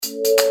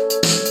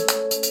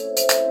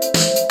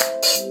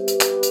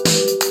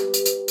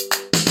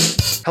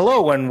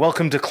Hello and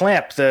welcome to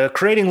Clamp, the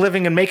Creating,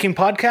 Living, and Making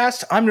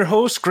podcast. I'm your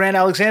host, Grant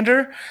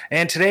Alexander,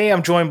 and today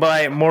I'm joined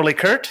by Morley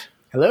Kurt.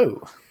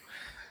 Hello.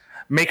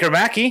 Maker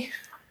Mackie.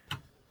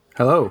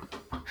 Hello.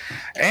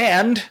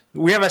 And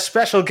we have a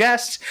special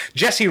guest,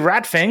 Jessie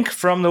Ratfink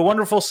from the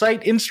wonderful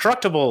site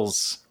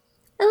Instructables.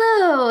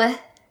 Hello.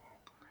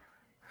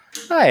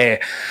 Hi.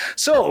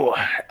 So,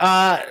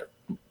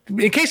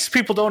 in case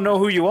people don't know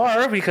who you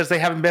are, because they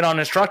haven't been on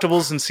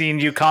Instructables and seen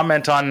you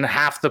comment on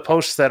half the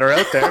posts that are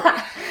out there,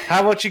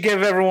 how about you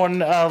give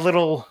everyone a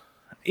little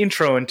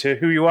intro into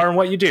who you are and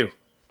what you do?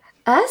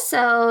 I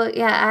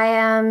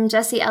am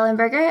Jessie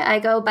Ellenberger. I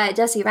go by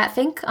Jessie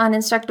Ratfink on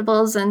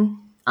Instructables and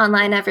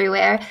online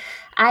everywhere.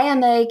 I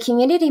am a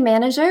community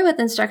manager with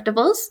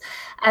Instructables.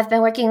 I've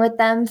been working with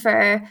them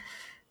for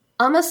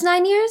almost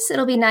 9 years.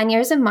 It'll be 9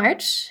 years in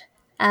March.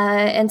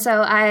 And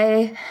so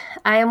I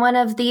am one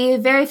of the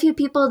very few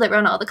people that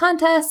run all the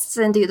contests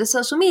and do the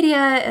social media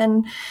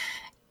and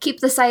keep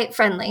the site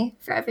friendly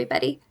for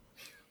everybody.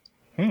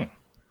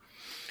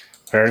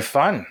 Very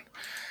fun.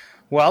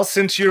 Well,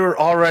 since you're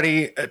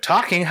already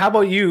talking, how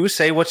about you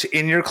say what's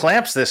in your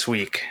clamps this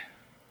week?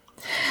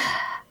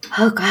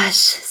 Oh, gosh.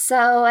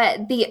 So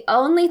the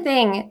only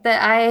thing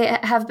that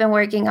I have been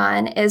working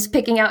on is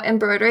picking out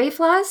embroidery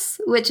floss,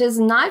 which is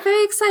not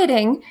very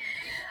exciting,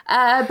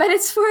 but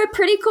it's for a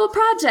pretty cool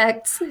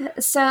project.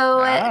 So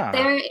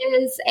there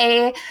is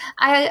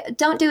I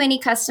don't do any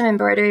custom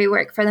embroidery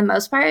work for the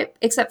most part,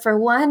 except for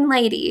one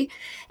lady,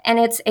 and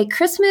it's a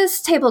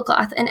Christmas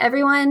tablecloth, and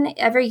everyone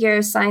every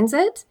year signs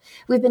it.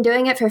 We've been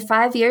doing it for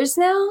 5 years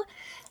now.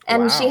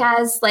 And she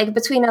has like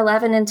between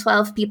 11 and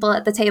 12 people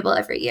at the table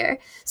every year.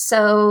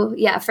 So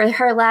yeah, for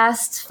her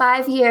last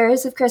 5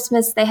 years of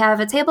Christmas, they have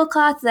a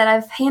tablecloth that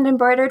I've hand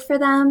embroidered for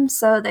them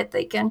so that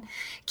they can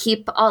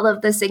keep all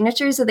of the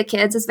signatures of the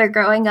kids as they're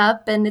growing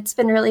up. And it's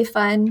been really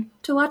fun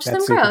to watch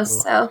them grow. Cool.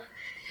 So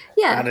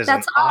yeah,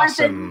 that's all I've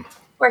been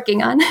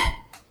working on.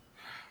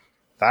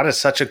 That is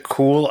such a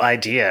cool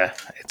idea.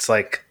 It's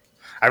like,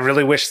 I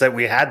really wish that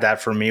we had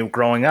that for me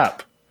growing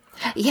up.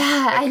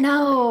 Yeah, I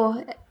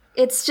know.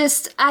 It's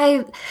just,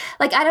 I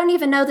don't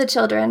even know the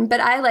children,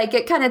 but I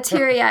get kind of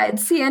teary-eyed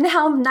seeing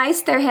how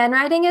nice their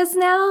handwriting is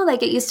now.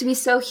 Like, it used to be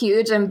so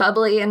huge and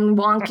bubbly and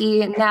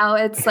wonky, and now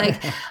it's like,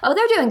 oh,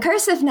 they're doing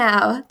cursive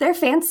now. They're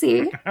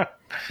fancy.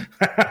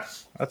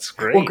 That's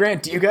great. Well,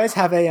 Grant, do you guys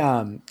have do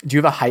you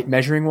have a height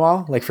measuring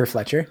wall, like for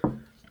Fletcher?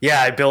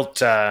 Yeah, I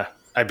built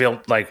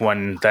like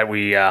one that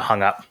we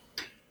hung up.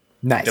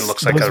 Nice. It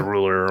looks like a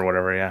ruler or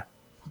whatever, yeah.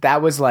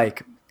 That was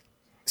like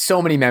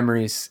so many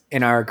memories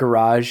in our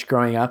garage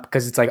growing up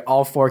because it's like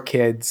all 4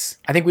 kids.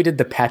 I think we did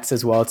the pets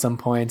as well at some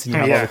points, and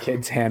you have all the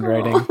kids'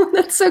 handwriting. Oh,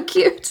 that's so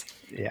cute.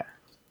 Yeah.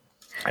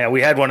 Yeah,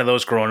 we had one of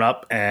those growing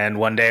up, and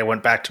one day I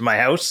went back to my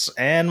house,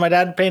 and my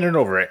dad painted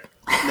over it.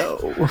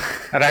 No.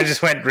 And I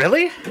just went,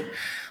 really?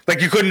 Like,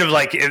 you couldn't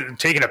have,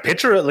 taken a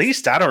picture at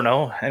least? I don't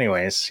know.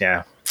 Anyways,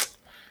 yeah.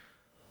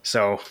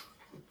 So,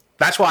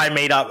 that's why I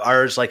made up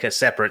ours like a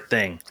separate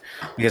thing.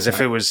 Because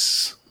if it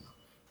was,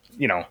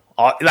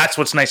 that's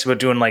what's nice about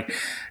doing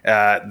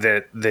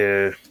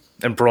the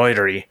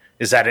embroidery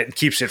is that it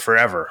keeps it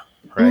forever,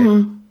 right?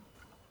 Mm-hmm.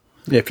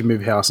 Yeah, if you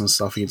move house and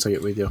stuff, you can take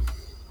it with you.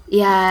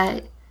 Yeah.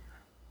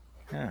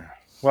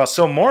 Well,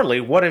 so Morley,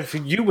 what have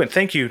you been?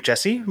 Thank you,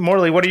 Jessie.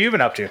 Morley, what have you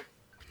been up to?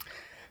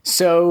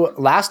 So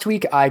last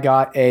week I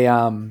got a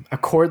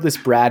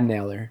cordless brad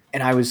nailer,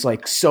 and I was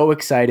like so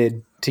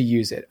excited to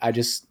use it. I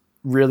just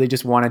really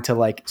just wanted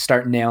to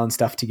start nailing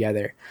stuff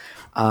together.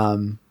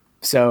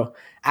 So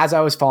as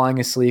I was falling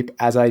asleep,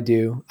 as I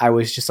do, I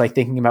was just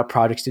thinking about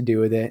projects to do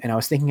with it. And I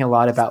was thinking a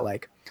lot about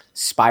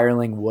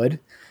spiraling wood.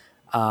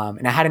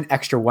 And I had an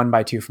extra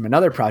 1x2 from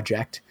another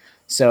project.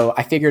 So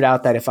I figured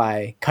out that if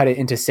I cut it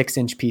into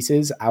 6-inch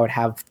pieces, I would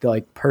have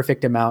the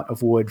perfect amount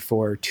of wood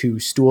for 2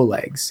 stool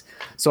legs.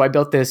 So I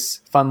built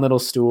this fun little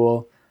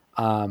stool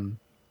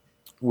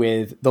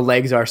with the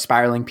legs are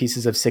spiraling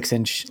pieces of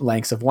 6-inch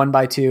lengths of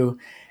 1x2.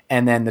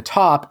 And then the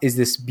top is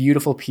this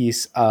beautiful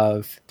piece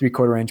of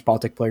 3/4-inch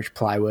Baltic birch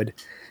plywood.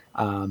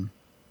 And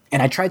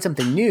I tried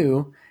something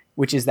new,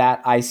 which is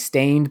that I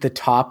stained the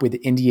top with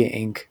India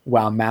ink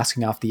while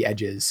masking off the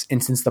edges.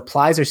 And since the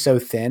plies are so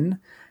thin,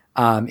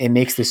 it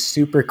makes this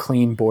super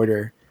clean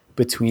border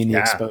between the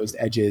exposed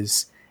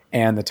edges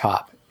and the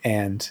top.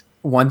 And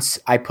once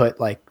I put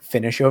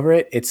finish over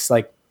it, it's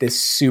this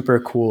super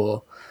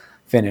cool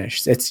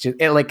finish. It's just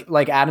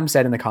like Adam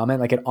said in the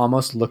comment, it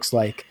almost looks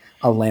like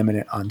a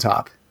laminate on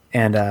top.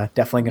 And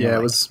definitely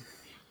gonna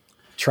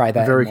try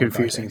that. Very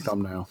confusing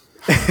thumbnail.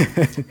 Yeah,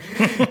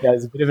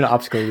 it's a bit of an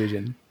optical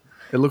illusion.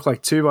 It looked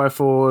like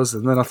 2x4s,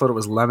 and then I thought it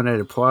was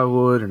laminated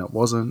plywood, and it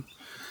wasn't.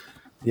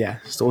 Yeah,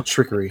 it's all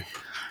trickery.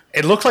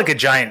 It looked like a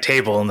giant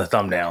table in the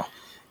thumbnail.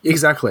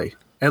 Exactly.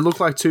 It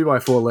looked like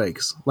 2x4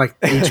 legs.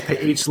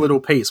 Each little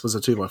piece was a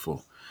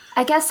 2x4.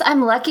 I guess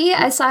I'm lucky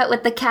I saw it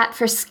with the cat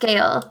for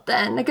scale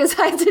then, because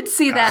I did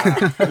see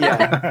that.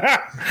 Yeah.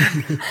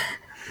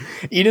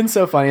 Eden's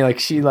so funny.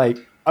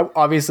 I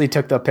obviously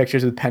took the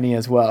pictures with Penny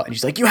as well. And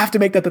she's like, you have to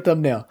make that the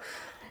thumbnail.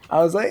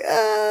 I was like,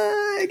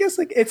 I guess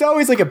like it's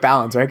always like a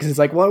balance, right? Because it's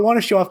like, well, I want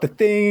to show off the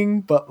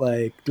thing, but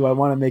like, do I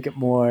want to make it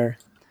more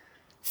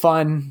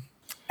fun?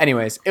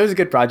 Anyways, it was a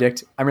good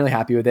project. I'm really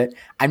happy with it.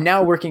 I'm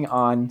now working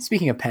on,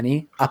 speaking of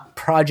Penny, a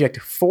project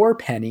for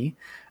Penny.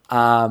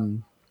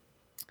 I'm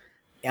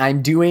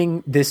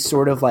doing this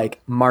sort of like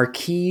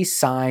marquee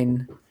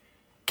sign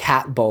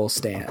cat bowl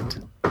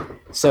stand.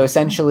 So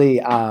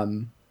essentially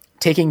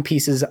taking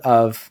pieces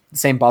of the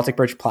same Baltic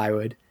birch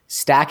plywood,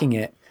 stacking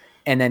it,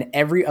 and then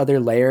every other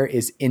layer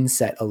is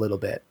inset a little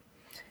bit.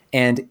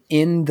 And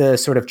in the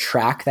sort of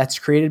track that's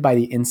created by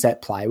the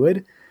inset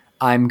plywood,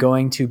 I'm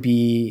going to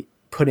be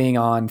putting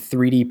on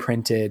 3D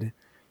printed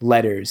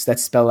letters that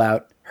spell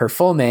out her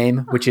full name,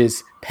 which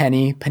is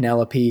Penny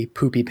Penelope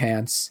Poopy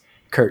Pants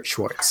Kurt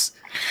Schwartz.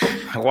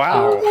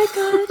 Wow. Oh my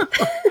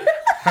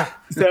God.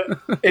 So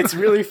it's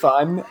really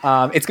fun.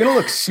 It's going to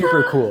look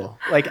super cool.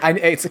 Like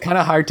it's kind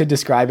of hard to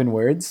describe in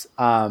words.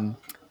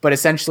 But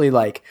essentially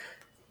like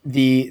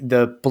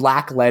the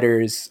black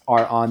letters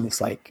are on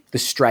this like the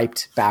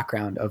striped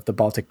background of the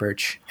Baltic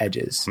birch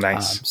edges.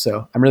 Nice.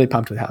 So I'm really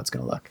pumped with how it's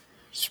going to look.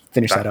 Just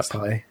finish that up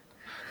probably.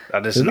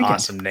 That is an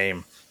awesome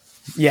name.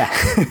 Yeah.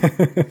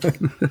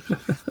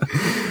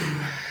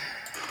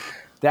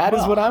 That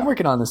is what I'm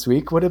working on this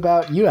week. What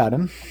about you,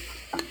 Adam?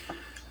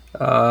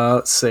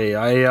 Let's see.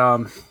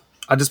 I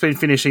just been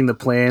finishing the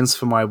plans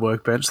for my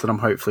workbench that I'm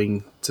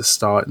hoping to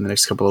start in the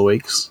next couple of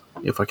weeks,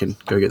 if I can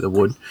go get the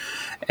wood,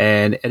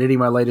 and editing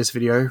my latest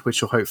video,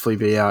 which will hopefully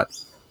be out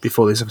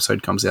before this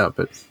episode comes out,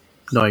 but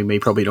knowing me,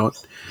 probably not.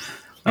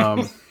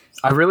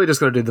 I really just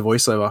got to do the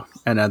voiceover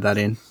and add that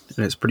in,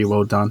 and it's pretty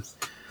well done.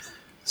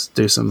 Let's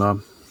do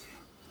some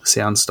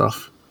sound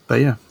stuff,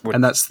 but yeah,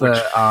 and that's what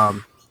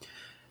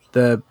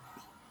did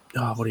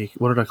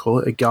I call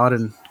it? A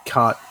garden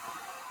cart.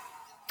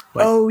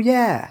 Oh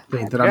yeah,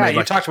 That I made,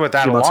 you talked about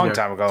that a long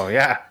time ago.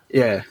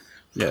 Yeah.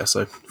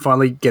 So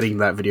finally getting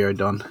that video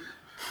done.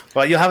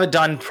 Well, you'll have it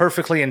done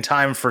perfectly in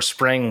time for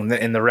spring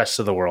in the rest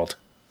of the world.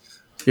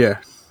 Yeah,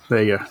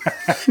 there you go.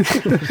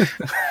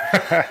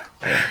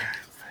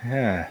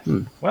 Yeah.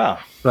 Well,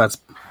 that's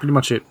pretty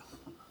much it.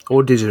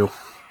 All digital.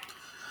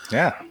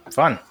 Yeah,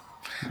 fun.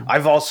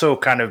 I've also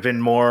kind of been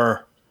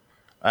more,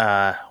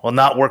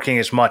 not working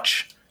as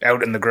much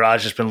out in the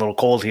garage. It's been a little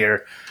cold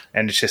here,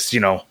 and it's just,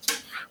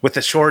 with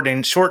the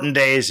shortened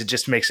days, it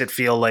just makes it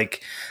feel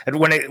like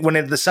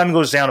when the sun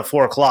goes down at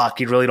 4:00,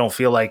 you really don't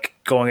feel like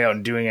going out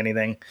and doing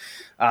anything.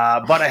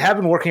 But I have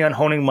been working on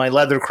honing my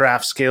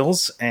leathercraft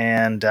skills,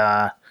 and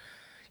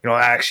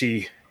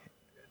actually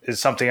is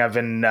something I've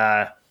been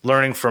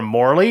learning from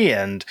Morley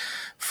and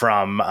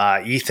from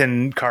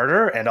Ethan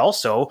Carter, and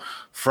also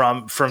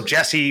from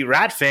Jessie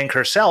Radfink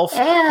herself.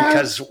 Yeah.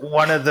 Because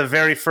one of the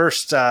very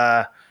first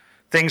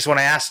things when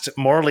I asked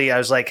Morley, I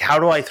was like, "How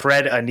do I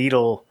thread a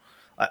needle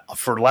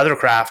for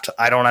leathercraft?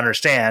 I don't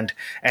understand."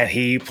 And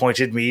he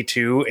pointed me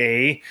to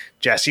a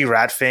Jessie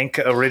Radfink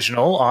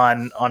original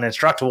on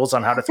Instructables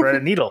on how to thread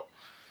a needle.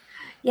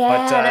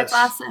 Yeah, that's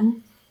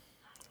awesome.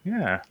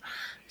 Yeah.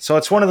 So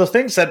it's one of the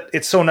things that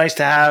it's so nice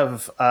to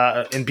have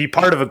and be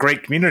part of a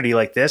great community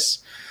like this.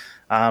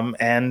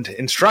 And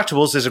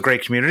Instructables is a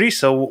great community.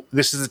 So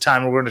this is the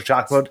time we're going to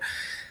talk about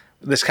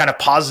this kind of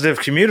positive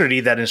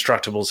community that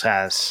Instructables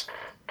has,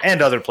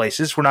 and other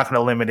places. We're not going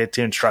to limit it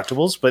to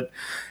Instructables, but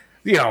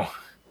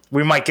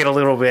we might get a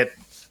little bit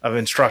of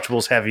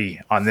Instructables heavy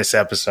on this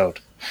episode.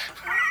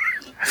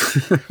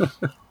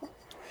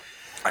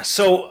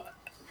 So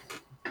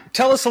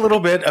tell us a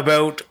little bit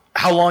about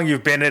how long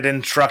you've been at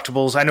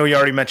Instructables. I know you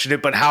already mentioned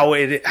it, but how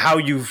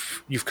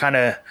you've kind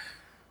of,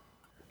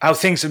 how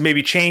things have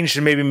maybe changed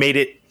and maybe made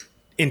it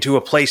into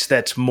a place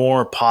that's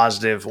more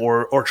positive,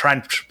 or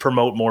trying to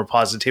promote more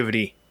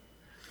positivity.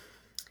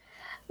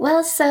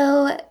 Well,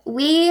 so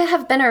we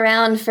have been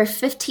around for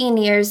 15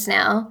 years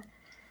now.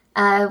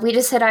 We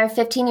just hit our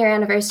 15-year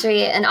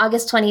anniversary in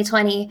August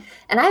 2020,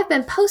 and I've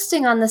been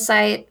posting on the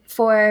site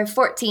for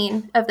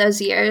 14 of those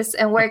years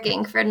and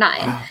working for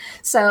 9.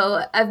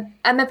 So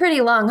I'm a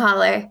pretty long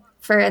hauler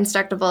for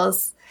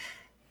Instructables.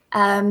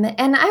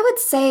 And I would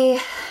say,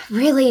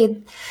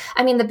 really,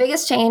 the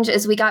biggest change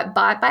is we got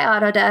bought by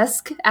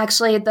Autodesk.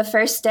 Actually, the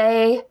first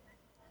day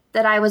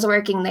that I was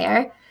working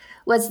there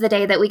was the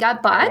day that we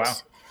got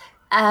bought.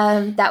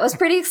 Wow. That was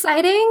pretty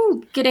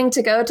exciting, getting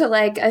to go to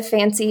like a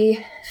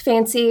fancy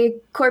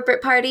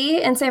corporate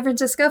party in San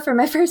Francisco for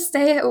my first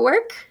day at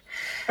work.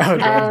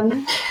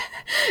 Okay.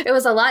 It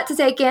was a lot to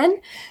take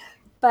in,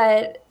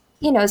 but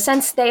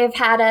since they've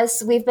had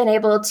us, we've been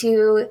able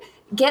to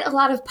get a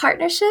lot of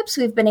partnerships.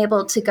 We've been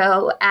able to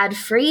go ad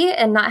free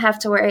and not have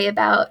to worry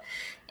about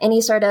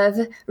any sort of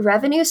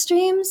revenue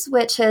streams,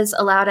 which has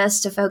allowed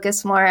us to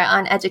focus more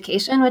on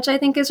education, which I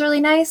think is really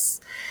nice.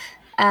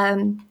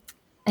 And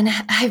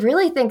I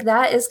really think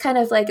that is kind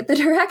of like the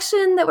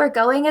direction that we're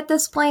going at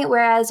this point,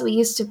 whereas we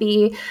used to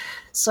be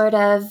sort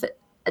of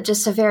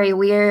just a very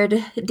weird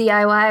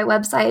DIY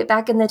website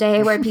back in the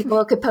day where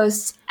people could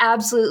post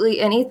absolutely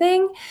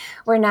anything.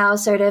 We're now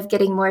sort of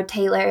getting more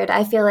tailored.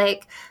 I feel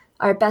like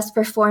our best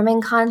performing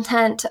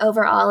content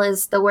overall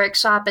is the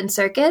workshop and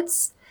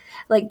circuits.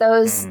 Like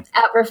those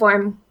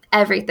outperform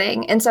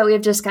everything. And so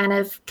we've just kind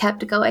of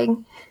kept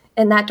going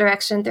in that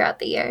direction throughout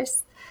the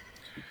years.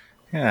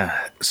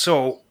 Yeah.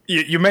 So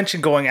you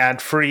mentioned going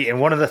ad free,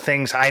 and one of the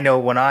things I know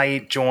when I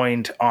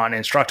joined on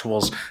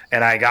Instructables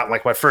and I got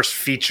like my first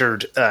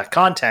featured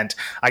content,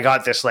 I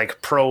got this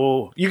like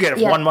pro. You get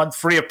 1 month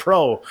free of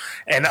pro,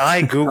 and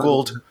I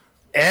Googled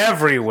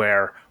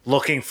everywhere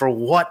looking for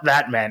what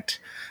that meant.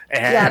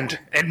 And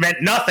it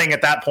meant nothing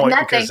at that point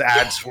because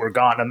ads were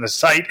gone on the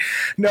site.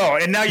 No,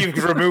 and now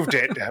you've removed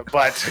it.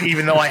 But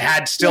even though I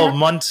had still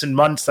months and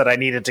months that I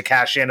needed to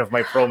cash in of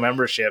my pro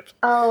membership.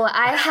 Oh,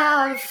 I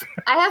have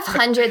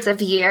hundreds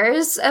of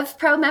years of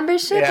pro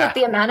membership with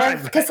the amount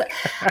of, because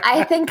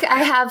I think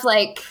I have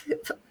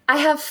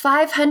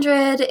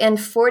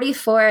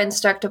 544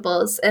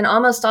 Instructables, and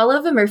almost all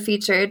of them are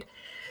featured.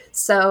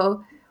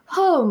 So,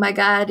 oh my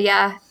God,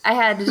 yeah, I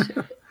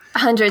had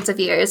hundreds of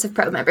years of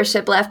pro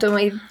membership left when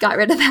we got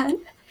rid of that.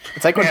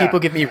 It's like when people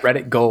give me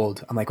Reddit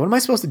Gold. I'm like, what am I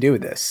supposed to do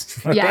with this?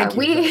 Yeah, Thank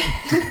you.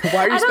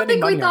 Why are you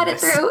spending money on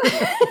this?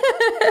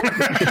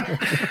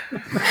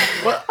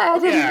 I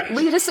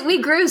didn't.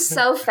 We grew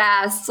so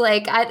fast.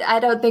 Like I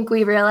don't think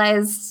we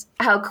realized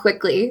how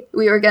quickly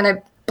we were going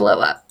to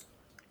blow up.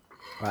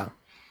 Wow.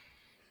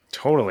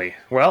 Totally.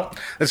 Well,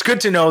 it's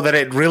good to know that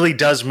it really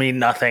does mean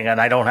nothing,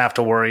 and I don't have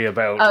to worry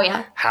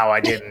about how I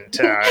didn't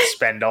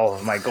spend all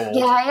of my gold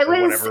or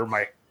whatever.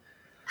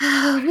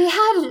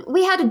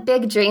 We had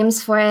big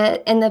dreams for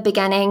it in the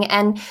beginning,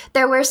 and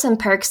there were some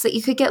perks that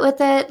you could get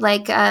with it.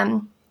 Like, I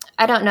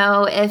don't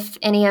know if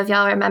any of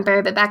y'all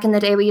remember, but back in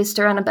the day, we used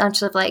to run a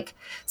bunch of like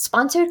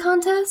sponsored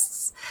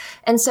contests,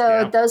 and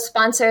so those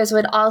sponsors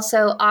would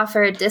also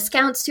offer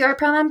discounts to our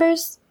pro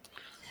members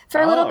for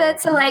a little bit.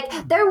 So like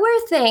there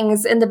were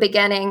things in the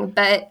beginning,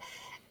 but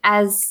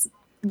as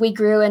we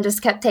grew and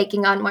just kept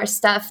taking on more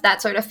stuff,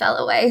 that sort of fell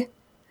away.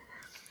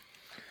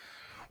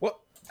 Well,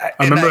 I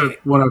remember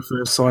when I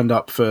first signed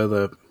up for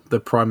the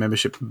Prime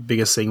membership, the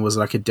biggest thing was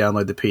that I could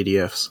download the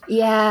PDFs.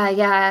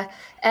 Yeah.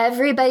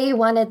 Everybody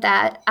wanted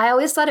that. I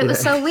always thought it was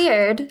so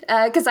weird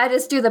because I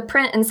just do the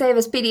print and save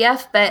as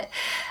PDF, but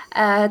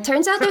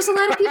turns out there's a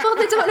lot of people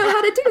that don't know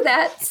how to do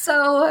that.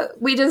 So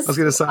we just I was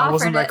going to say, I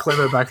wasn't that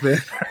clever back then.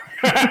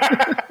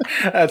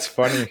 That's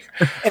funny.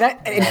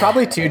 And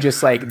probably too,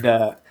 just like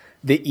the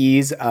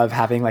ease of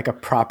having like a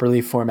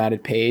properly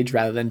formatted page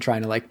rather than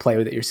trying to like play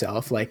with it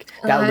yourself. Like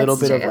that little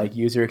bit of like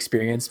user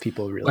experience,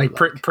 people really like.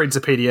 Print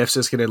a PDF,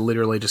 just going to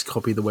literally just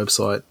copy the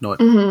website, not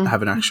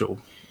have an actual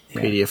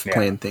PDF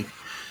plan thing.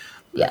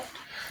 Yeah,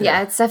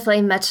 it's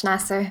definitely much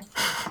nicer.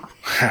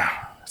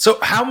 So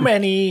how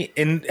many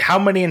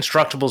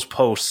Instructables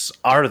posts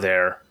are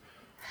there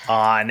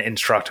on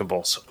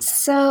Instructables?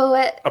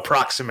 So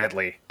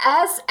approximately.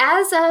 As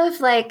of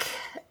like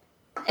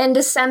in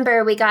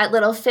December, we got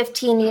little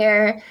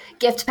 15-year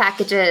gift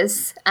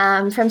packages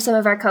from some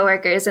of our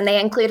coworkers, and they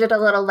included a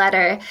little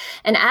letter.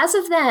 And as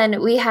of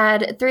then, we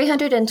had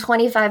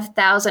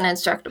 325,000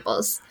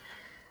 Instructables.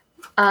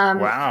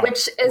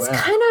 Which is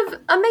kind of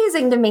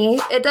amazing to me.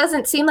 It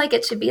doesn't seem like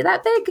it should be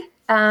that big.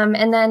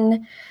 And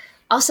then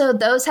also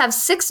those have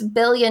 6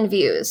 billion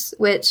views,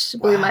 which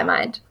blew my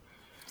mind.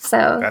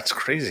 So that's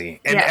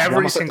crazy. And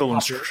every single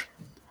almost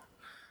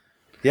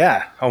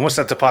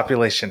at the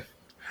population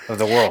of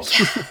the world.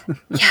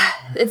 Yeah,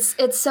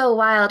 it's so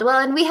wild. Well,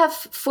 and we have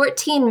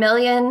 14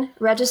 million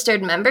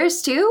registered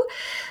members too,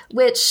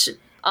 which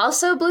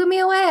also blew me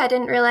away. I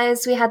didn't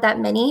realize we had that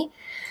many.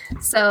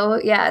 So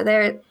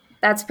yeah,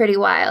 that's pretty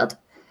wild.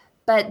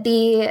 But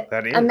the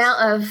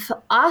amount of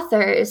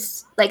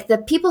authors, like the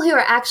people who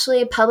are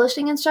actually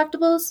publishing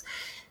Instructables,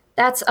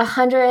 that's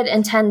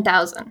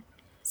 110,000.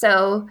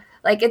 So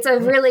like it's a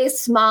really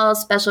small,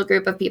 special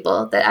group of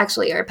people that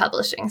actually are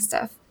publishing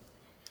stuff.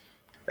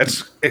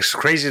 It's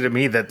crazy to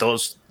me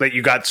that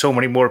you got so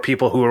many more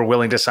people who are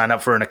willing to sign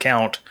up for an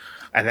account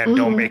and then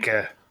don't make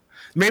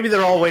maybe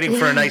they're all waiting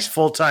for a nice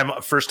full-time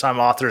first-time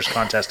authors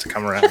contest to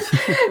come around.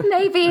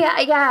 Maybe.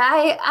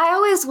 Yeah. I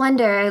always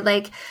wonder,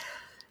 like,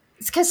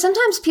 it's because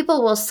sometimes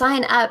people will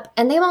sign up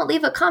and they won't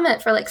leave a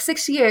comment for like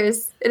 6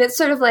 years. And it's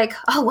sort of like,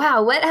 oh,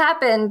 wow, what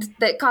happened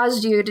that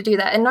caused you to do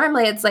that? And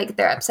normally it's like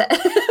they're upset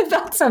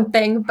about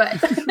something,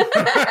 but...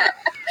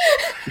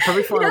 You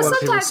probably find a lot of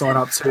people sign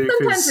up too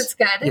because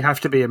you have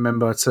to be a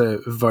member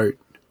to vote.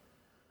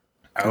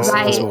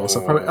 Right. As well.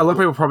 So a lot of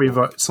people probably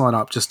sign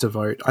up just to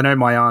vote. I know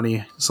my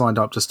auntie signed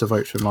up just to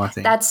vote for my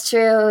thing. That's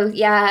true.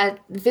 Yeah.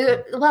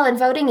 And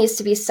voting used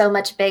to be so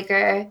much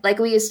bigger. Like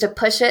we used to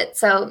push it.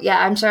 So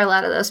yeah, I'm sure a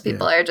lot of those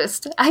people are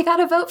just, I got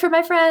to vote for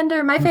my friend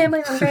or my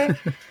family member.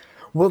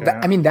 Well,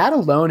 that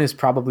alone is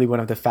probably one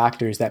of the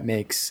factors that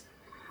makes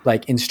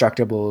like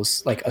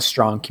Instructables like a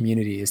strong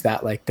community, is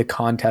that like the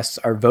contests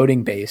are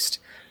voting based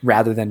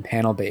rather than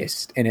panel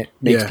based, and it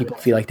makes people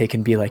feel like they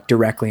can be like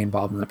directly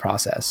involved in the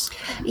process.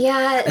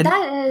 Yeah,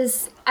 that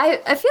is.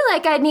 I feel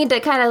like I need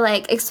to kind of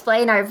like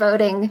explain our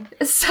voting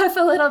stuff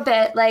a little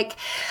bit. Like,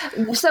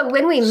 so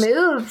when we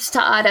moved to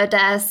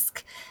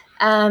Autodesk,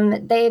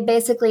 they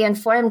basically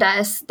informed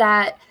us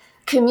that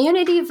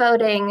community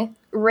voting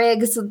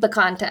rigs the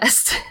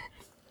contest.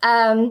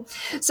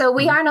 So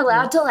we aren't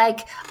allowed to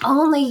like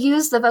only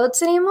use the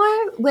votes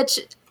anymore, which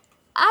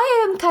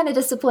I am kind of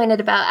disappointed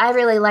about. I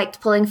really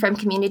liked pulling from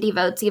community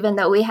votes, even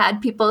though we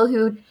had people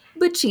who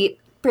would cheat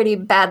pretty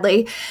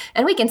badly,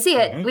 and we can see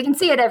it. Mm-hmm. We can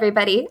see it,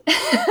 everybody.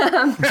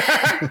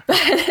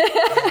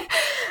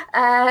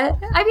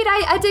 I mean,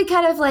 I did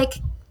kind of like,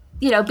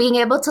 being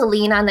able to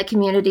lean on the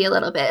community a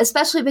little bit,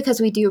 especially because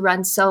we do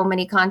run so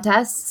many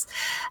contests.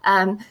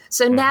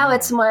 So now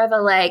it's more of a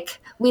like,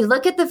 we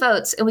look at the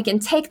votes and we can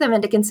take them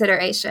into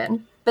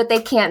consideration, but they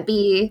can't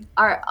be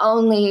our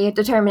only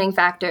determining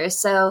factors.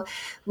 So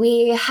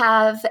we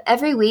have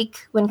every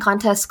week when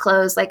contests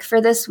close, like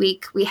for this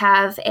week, we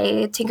have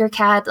a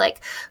Tinkercad like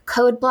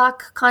code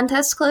block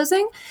contest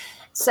closing.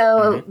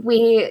 So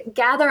we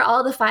gather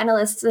all the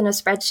finalists in a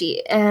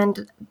spreadsheet,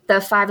 and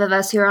the 5 of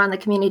us who are on the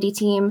community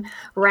team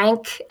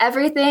rank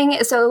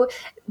everything. So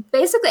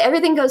basically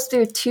everything goes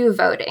through 2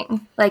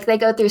 voting. Like they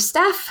go through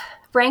staff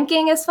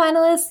ranking as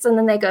finalists, and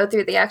then they go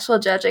through the actual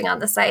judging on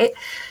the site.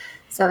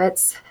 So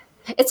it's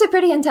a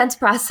pretty intense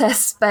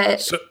process, but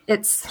so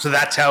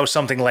that's how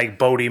something like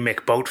Bodie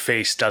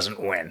McBoatface doesn't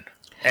win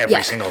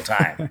every single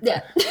time.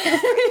 Yeah,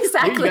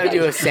 exactly. You gotta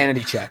do a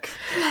sanity check.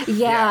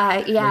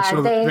 Yeah.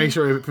 Make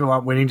sure people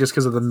aren't winning just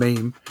because of the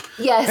meme.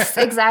 Yes,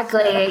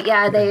 exactly.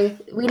 Yeah,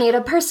 we need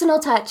a personal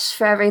touch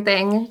for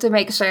everything to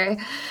make sure.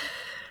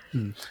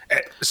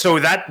 So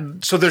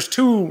there's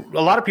 2.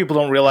 A lot of people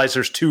don't realize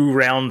there's 2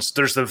 rounds.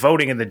 There's the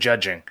voting and the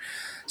judging.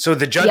 So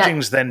the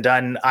judging's then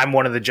done. I'm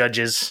one of the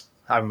judges.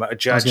 I'm a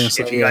judge.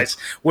 If you guys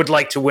would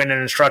like to win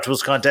an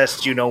Instructables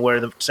contest, you know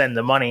where to send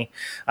the money,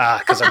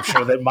 because I'm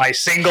sure that my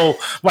single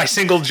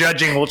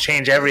judging will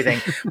change everything.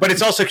 But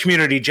it's also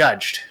community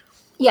judged.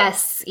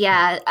 Yes,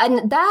 yeah.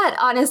 And that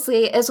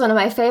honestly is one of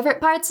my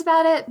favorite parts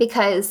about it,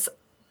 because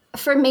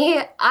for me,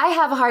 I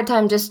have a hard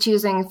time just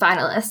choosing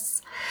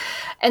finalists.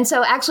 And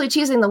so actually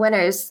choosing the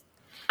winners,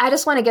 I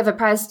just want to give a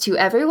prize to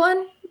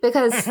everyone,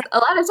 because a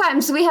lot of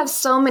times we have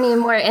so many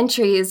more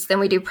entries than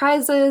we do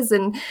prizes.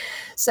 And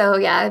so,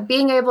 yeah,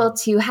 being able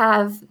to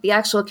have the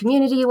actual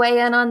community weigh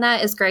in on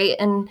that is great.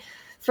 And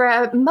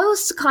for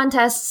most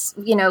contests,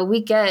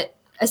 we get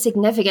a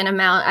significant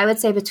amount, I would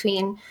say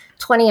between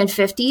 20 and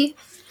 50,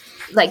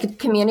 like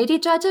community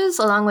judges,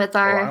 along with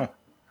our,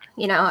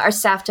 our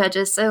staff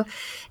judges. So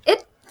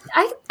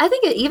I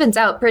think it evens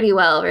out pretty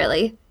well,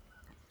 really.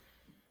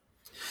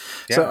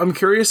 Yeah. So I'm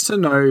curious to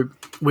know,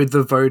 with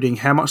the voting,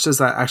 how much does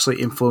that actually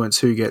influence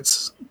who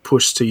gets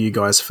pushed to you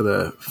guys for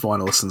the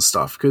finalists and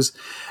stuff? Because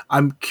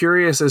I'm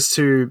curious as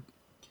to,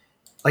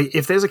 like,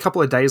 if there's a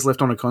couple of days left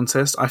on a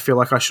contest, I feel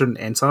like I shouldn't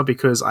enter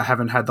because I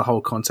haven't had the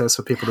whole contest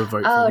for people to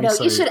vote for me. Oh, no,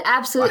 you should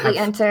absolutely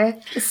enter.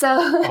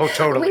 So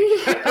totally.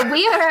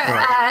 we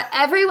are,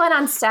 everyone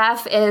on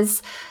staff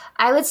is,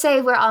 I would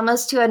say we're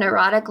almost to a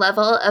neurotic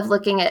level of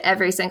looking at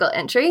every single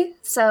entry.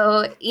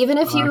 So even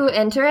if you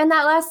enter in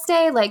that last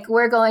day, like,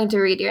 we're going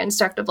to read your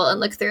Instructable and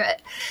look through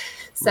it.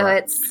 So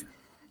it's,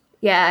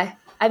 yeah.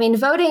 I mean,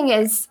 voting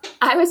is,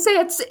 I would say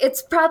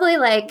it's probably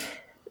like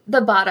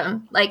the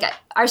bottom. Like,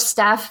 our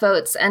staff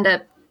votes end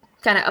up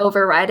kind of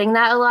overriding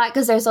that a lot,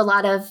 because there's a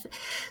lot of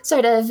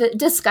sort of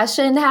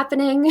discussion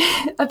happening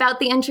about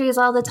the entries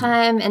all the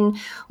time and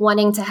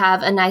wanting to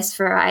have a nice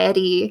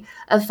variety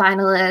of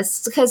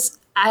finalists. Because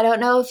I don't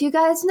know if you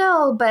guys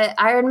know, but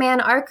Iron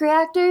Man arc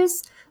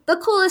reactors, the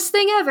coolest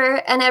thing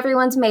ever, and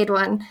everyone's made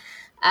one.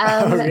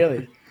 Oh,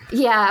 really?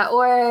 Yeah,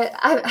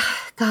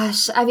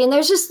 I mean,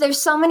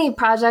 there's so many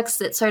projects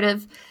that sort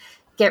of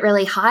get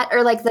really hot,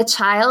 or like the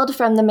Child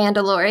from The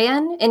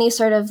Mandalorian, any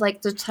sort of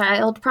like the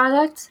Child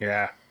product.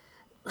 Yeah.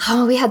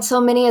 Oh, we had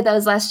so many of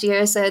those last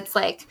year, so it's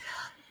like,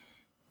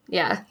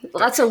 yeah,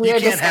 lots of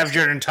weird. You can't have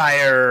your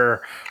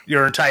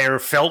entire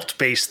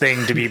felt-based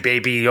thing to be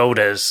Baby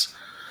Yodas.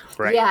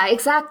 Right. Yeah,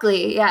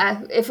 exactly.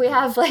 Yeah. If we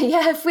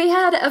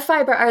had a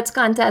fiber arts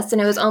contest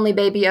and it was only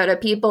Baby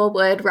Yoda, people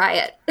would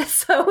riot.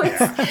 So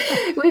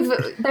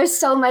there's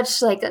so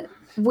much like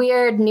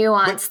weird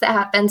nuance that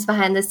happens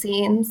behind the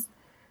scenes.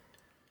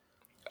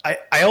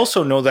 I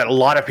also know that a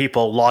lot of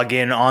people log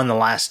in on the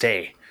last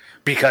day,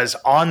 because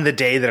on the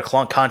day that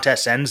a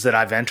contest ends that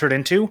I've entered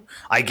into,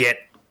 I get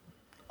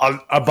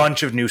a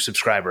bunch of new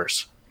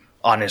subscribers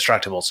on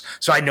Instructables.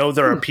 So I know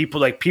there are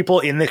people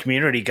in the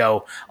community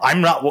go,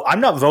 I'm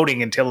not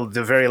voting until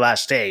the very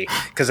last day,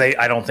 because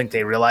I don't think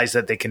they realize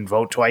that they can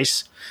vote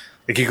twice.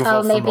 Like, you can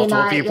vote for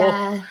multiple people.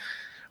 Yeah.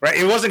 Right?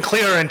 It wasn't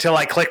clear until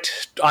I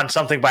clicked on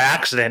something by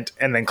accident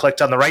and then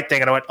clicked on the right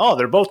thing and I went, oh,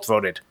 they're both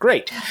voted.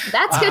 Great.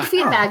 That's good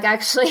feedback,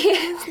 actually.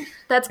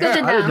 That's good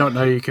to know. I did not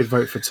know you could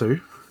vote for 2.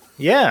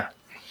 Yeah.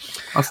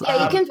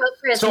 Yeah, you can vote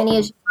for as many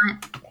as you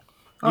want.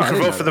 You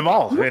can vote for them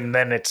all, and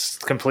then it's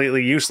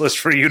completely useless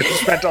for you to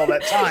spend all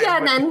that time. Yeah,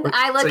 and then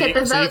I look at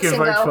the votes and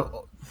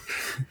go...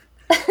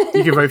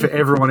 You can vote for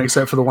everyone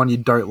except for the one you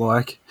don't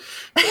like.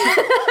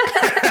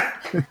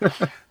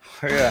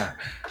 Yeah.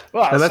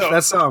 Well,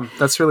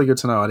 that's really good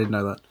to know. I didn't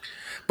know that.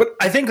 But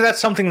I think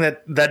that's something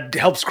that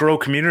helps grow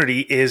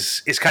community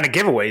is kind of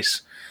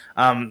giveaways.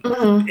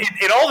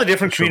 In all the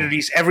different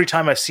communities, every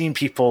time I've seen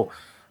people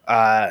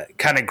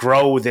kind of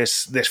grow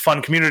this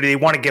fun community, they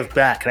want to give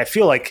back, and I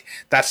feel like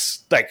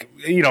that's like,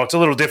 it's a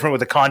little different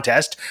with a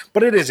contest,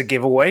 but it is a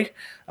giveaway.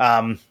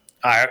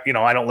 I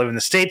don't live in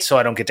the States, so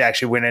I don't get to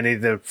actually win any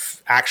of the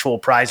actual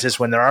prizes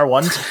when there are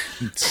ones.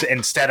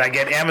 Instead, I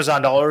get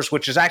Amazon dollars,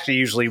 which is actually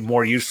usually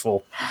more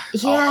useful.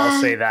 Yeah.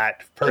 I'll say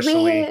that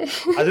personally.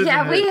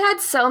 We had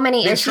so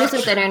many issues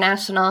with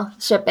international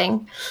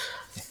shipping.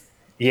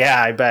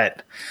 Yeah, I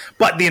bet.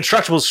 But the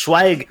Instructables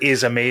swag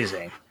is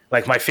amazing.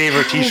 Like, my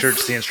favorite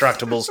T-shirt's the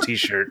Instructables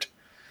T-shirt.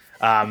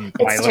 My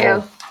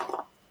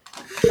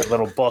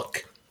little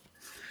book.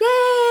 Yay!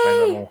 My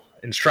little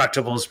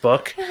Instructables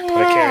book that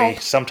I carry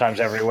sometimes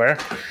everywhere.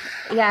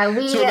 Yeah,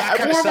 we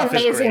have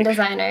amazing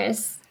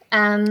designers.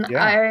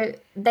 Our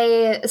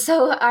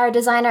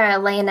designer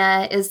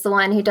Elena is the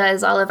one who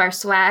does all of our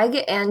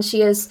swag, and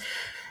she is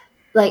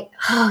like,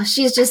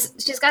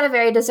 she's got a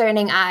very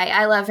discerning eye.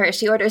 I love her.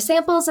 She orders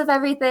samples of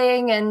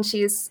everything, and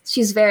she's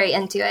very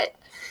into it.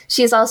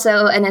 She's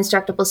also an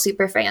Instructable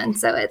super fan,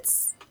 so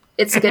it's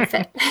a good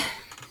fit.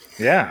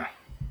 Yeah.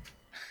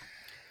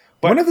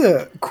 One of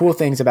the cool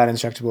things about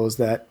Instructables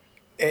that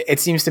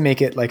it seems to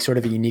make it like sort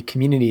of a unique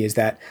community is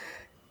that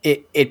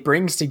it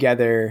brings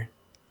together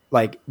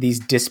like these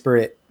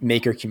disparate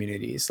maker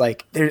communities.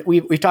 Like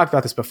we've talked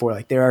about this before.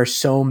 Like there are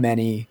so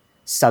many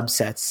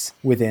subsets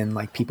within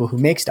like people who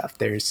make stuff.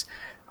 There's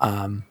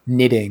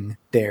knitting,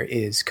 there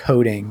is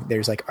coding,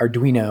 there's like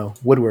Arduino,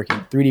 woodworking,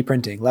 3D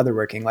printing,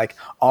 leatherworking, like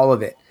all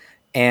of it.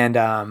 And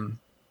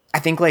I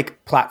think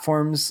like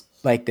platforms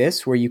like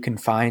this where you can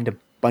find a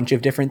bunch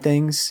of different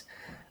things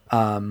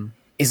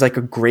is like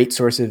a great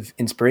source of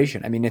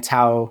inspiration. I mean, it's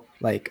how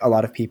like a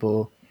lot of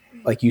people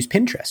like use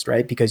Pinterest,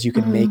 right? Because you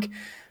can make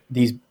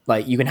these,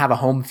 like you can have a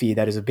home feed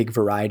that is a big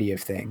variety of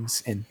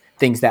things and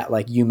things that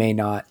like you may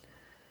not,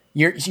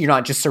 you're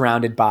not just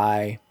surrounded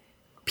by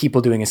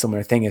people doing a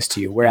similar thing as to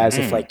you. Whereas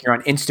if like you're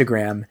on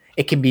Instagram,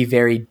 it can be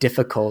very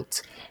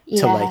difficult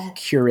to like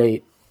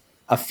curate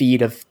a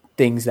feed of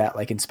things that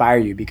like inspire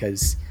you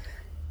because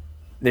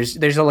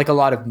there's like a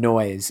lot of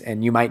noise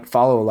and you might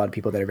follow a lot of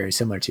people that are very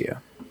similar to you.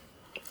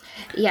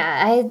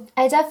 Yeah,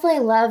 I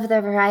definitely love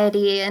the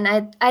variety, and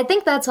I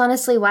think that's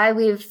honestly why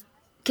we've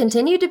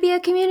continued to be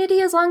a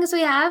community as long as we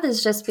have,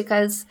 is just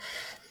because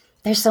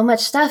there's so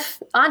much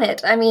stuff on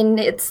it. I mean,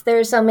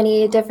 there's so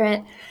many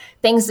different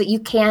things that you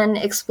can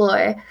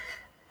explore.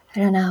 I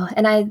don't know.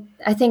 And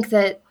I think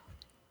that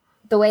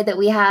the way that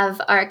we have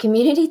our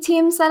community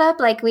team set up,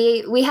 like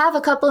we have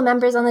a couple of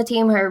members on the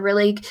team who are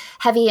really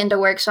heavy into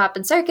workshop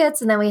and circuits,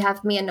 and then we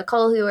have me and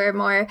Nicole who are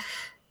more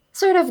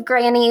sort of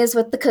grannies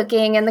with the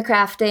cooking and the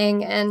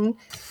crafting and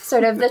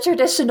sort of the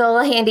traditional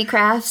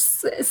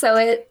handicrafts. So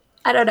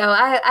I don't know.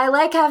 I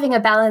like having a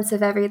balance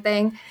of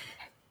everything.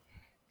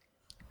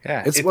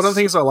 Yeah, it's one of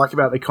the things I like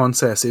about the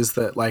contest is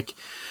that like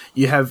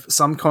you have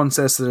some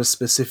contests that are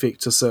specific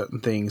to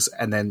certain things,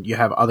 and then you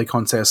have other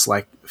contests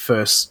like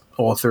first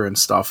author and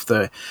stuff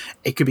that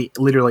it could be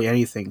literally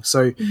anything.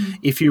 So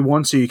if you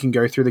want to, you can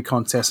go through the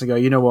contest and go,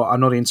 you know what, I'm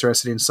not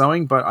interested in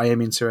sewing, but I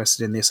am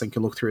interested in this and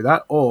can look through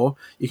that. Or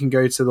you can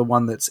go to the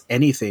one that's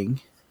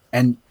anything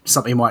and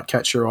something might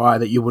catch your eye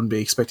that you wouldn't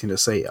be expecting to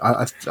see.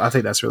 I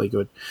think that's really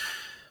good.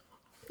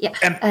 Yeah,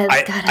 and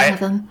I love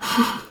them.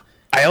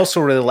 I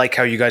also really like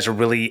how you guys are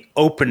really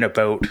open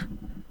about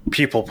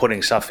people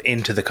putting stuff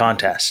into the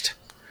contest.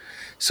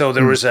 So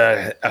there was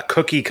a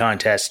cookie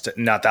contest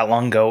not that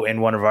long ago,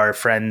 and one of our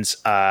friends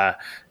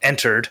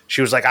entered.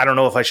 She was like, I don't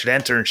know if I should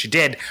enter, and she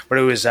did, but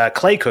it was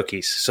clay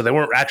cookies. So they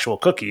weren't actual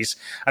cookies.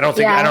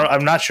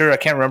 I'm not sure. I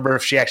can't remember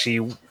if she actually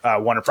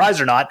won a prize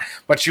or not,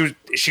 but she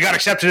got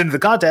accepted into the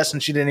contest,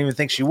 and she didn't even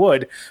think she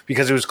would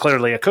because it was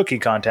clearly a cookie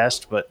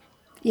contest. But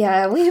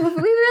yeah, we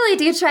really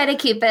do try to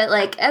keep it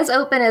like as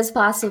open as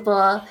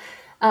possible.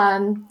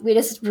 We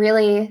just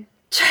really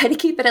try to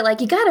keep it at like,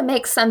 you got to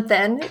make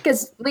something,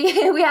 because we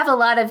have a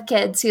lot of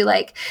kids who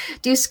like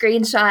do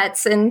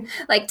screenshots and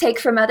like take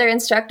from other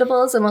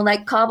Instructables and will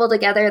like cobble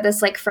together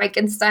this like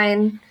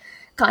Frankenstein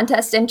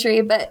contest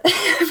entry. But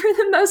for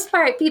the most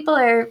part, people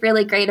are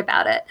really great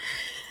about it.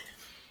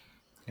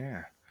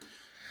 yeah.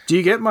 Do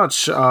you get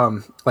much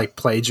like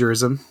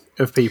plagiarism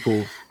of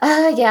people?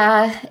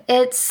 Yeah,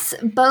 it's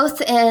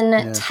both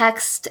in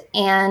text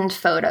and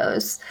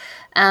photos.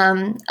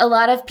 A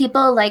lot of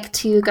people like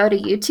to go to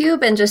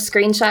YouTube and just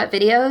screenshot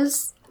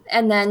videos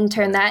and then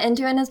turn that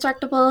into an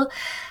Instructable.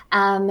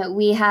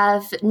 We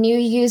have new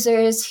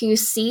users who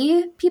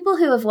see people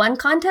who have won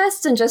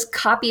contests and just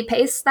copy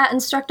paste that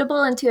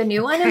Instructable into a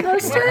new one and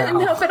post it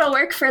and hope it'll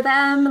work for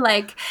them.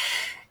 Like,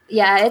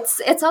 yeah,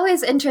 it's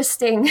always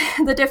interesting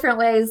the different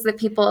ways that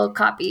people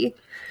copy.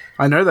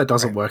 I know that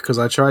doesn't work because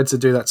I tried to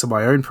do that to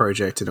my own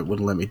project and it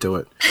wouldn't let me do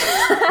it.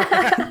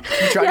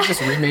 You tried to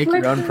just remake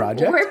your own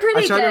project? We're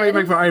pretty good. I tried to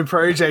remake my own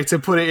project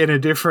and put it in a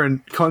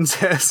different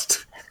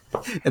contest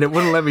and it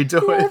wouldn't let me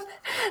do it.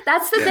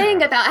 That's the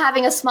thing about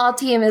having a small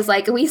team is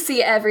like we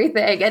see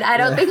everything, and I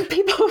don't think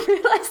people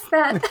realize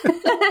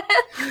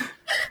that.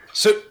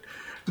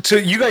 So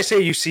you guys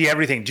say you see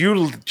everything.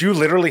 Do you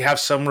literally have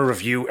someone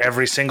review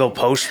every single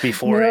post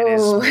before it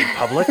is made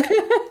public?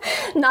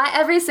 Not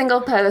every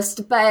single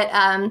post, but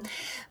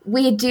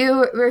we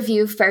do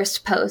review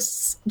first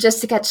posts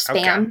just to catch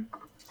spam. Okay.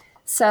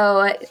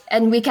 So,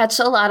 and we catch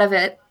a lot of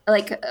it,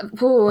 like,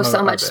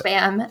 so much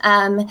spam.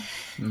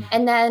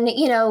 And then,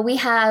 we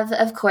have,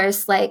 of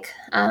course, like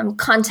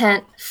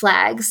content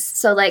flags.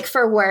 So like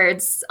for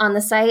words on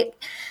the site.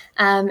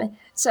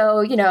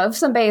 So, if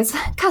somebody's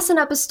cussing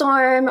up a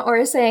storm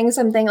or saying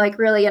something like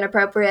really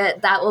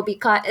inappropriate, that will be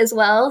caught as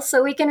well.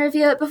 So we can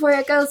review it before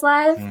it goes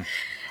live.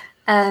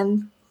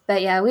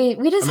 But yeah, we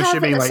just I'm have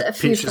assuming a like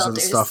few pictures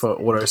filters. and stuff are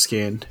auto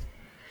scanned.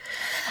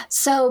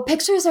 So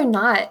pictures are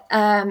not.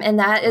 And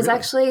that is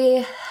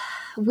actually,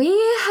 we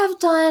have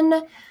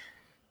done,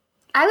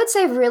 I would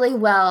say, really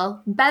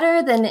well,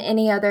 better than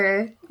any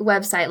other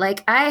website.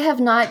 Like, I have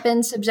not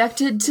been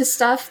subjected to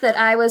stuff that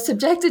I was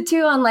subjected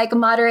to on, like,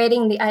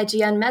 moderating the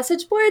IGN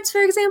message boards,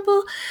 for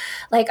example.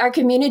 Like, our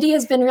community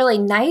has been really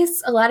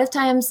nice. A lot of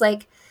times,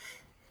 like,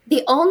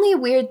 the only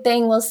weird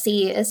thing we'll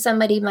see is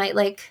somebody might,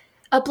 like,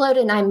 upload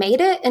an I made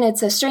it, and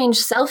it's a strange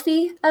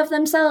selfie of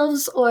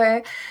themselves,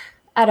 or,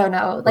 I don't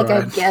know, like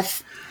a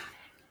GIF.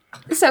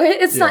 So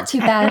it's not too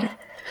bad.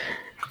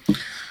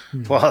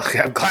 Well,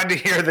 I'm glad to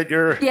hear that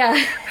you're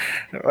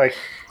like,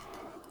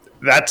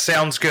 that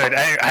sounds good.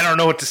 I don't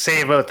know what to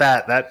say about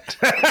that.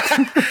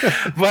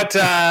 But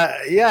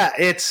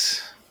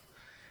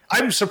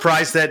I'm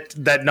surprised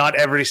that not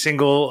every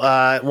single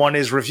one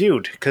is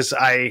reviewed, because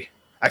I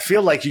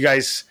feel like you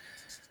guys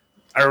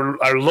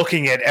are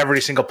looking at every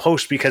single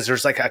post because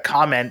there's like a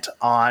comment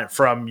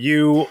from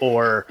you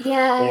or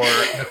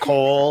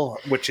Nicole,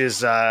 which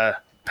is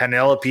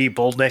Penelope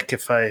Boldnick,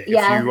 if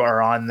you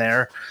are on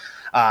there.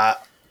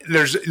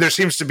 There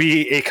seems to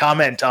be a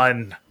comment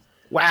on,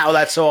 wow,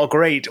 that's all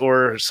great,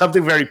 or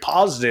something very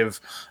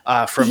positive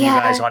from you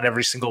guys on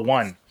every single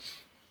one.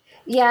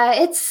 Yeah,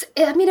 it's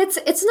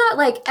not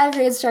like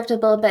every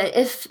Instructable, but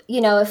if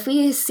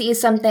we see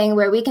something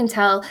where we can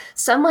tell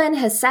someone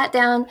has sat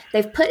down,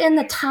 they've put in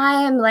the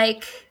time,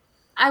 like,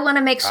 I want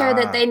to make sure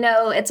that they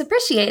know it's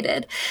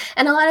appreciated.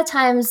 And a lot of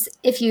times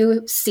if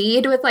you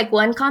seed with like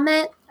one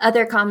comment,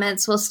 other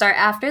comments will start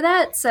after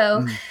that.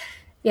 So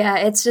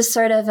it's just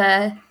sort of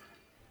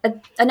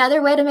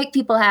another way to make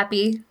people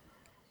happy.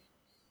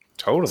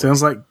 Totally.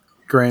 Sounds like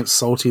Grant's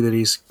salty that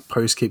his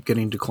posts keep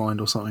getting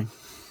declined or something.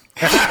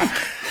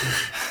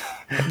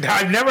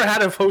 I've never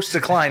had a post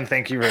decline,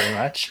 thank you very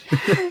much.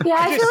 Yeah,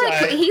 I feel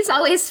like he's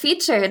always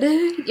featured.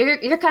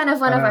 You're kind of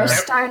one of our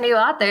star new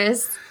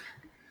authors.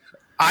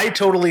 I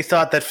totally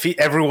thought that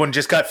everyone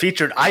just got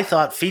featured. I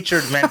thought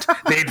featured meant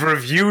they'd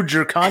reviewed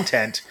your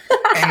content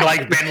and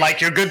like been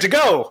like, you're good to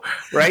go,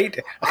 right?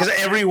 Because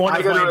every one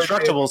of my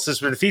Instructables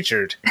has been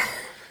featured.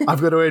 I've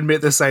got to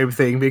admit the same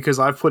thing, because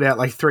I've put out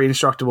like 3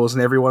 Instructables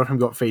and every one of them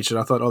got featured.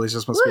 I thought, this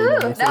just must be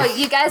normal. No,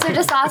 you guys are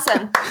just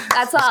awesome.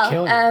 That's all.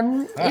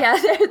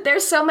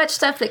 There's so much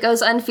stuff that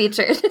goes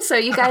unfeatured, so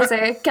you guys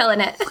are killing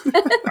it.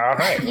 All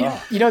right.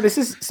 Well. This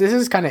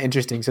is kind of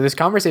interesting. So this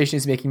conversation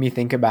is making me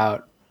think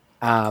about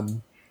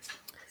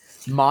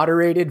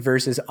moderated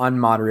versus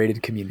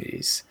unmoderated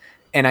communities.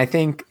 And I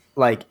think,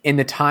 like, in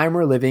the time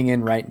we're living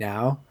in right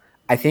now,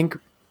 I think,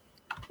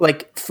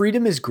 like,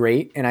 freedom is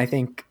great, and I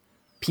think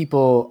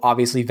people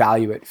obviously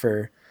value it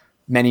for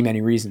many,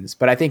 many reasons.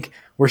 But I think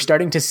we're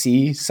starting to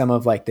see some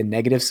of, like, the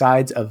negative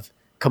sides of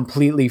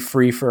completely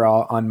free for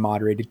all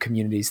unmoderated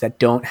communities that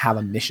don't have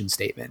a mission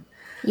statement.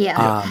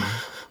 Yeah.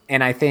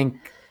 And I think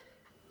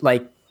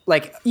like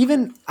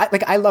even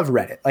I love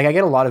Reddit. Like, I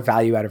get a lot of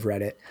value out of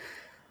Reddit,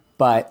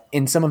 but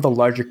in some of the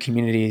larger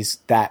communities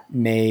that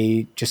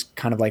may just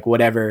kind of like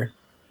whatever,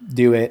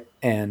 do it.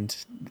 And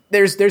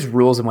there's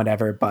rules and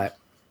whatever, but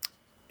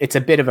it's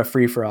a bit of a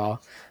free for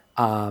all.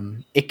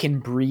 It can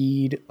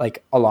breed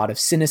like a lot of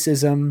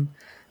cynicism,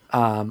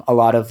 a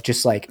lot of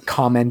just like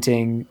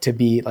commenting to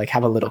be like,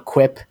 have a little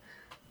quip.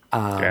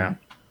 And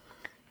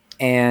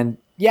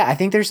I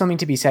think there's something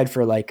to be said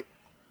for like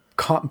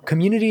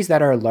communities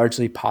that are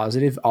largely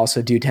positive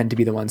also do tend to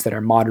be the ones that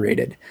are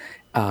moderated.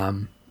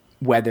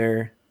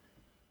 Whether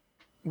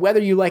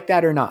you like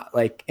that or not,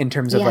 like in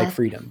terms of like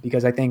freedom,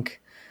 because I think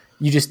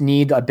you just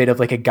need a bit of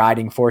like a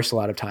guiding force a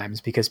lot of times,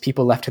 because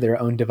people left to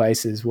their own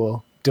devices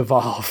will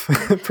devolve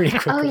pretty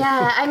quickly. Oh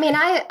yeah. I mean,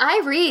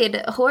 I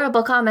read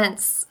horrible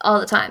comments all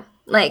the time.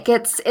 Like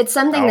it's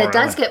something that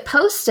does get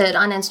posted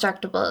on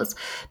Instructables,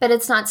 but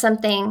it's not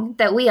something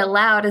that we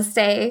allow to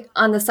stay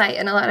on the site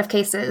in a lot of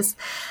cases.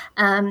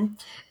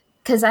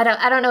 Cause I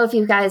don't know if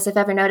you guys have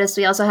ever noticed,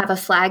 we also have a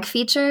flag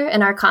feature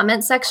in our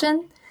comment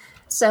section.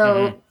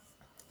 So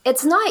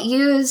it's not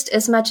used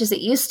as much as it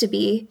used to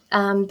be.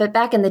 But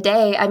back in the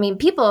day, I mean,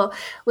 people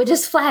would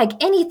just flag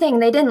anything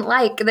they didn't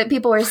like that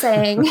people were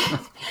saying.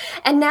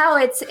 And now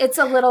it's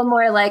a little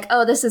more like,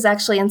 oh, this is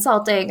actually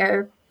insulting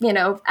or,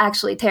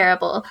 actually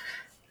terrible.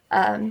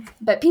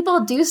 But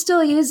people do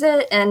still use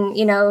it. And,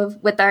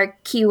 with our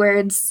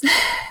keywords,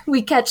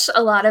 we catch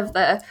a lot of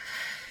the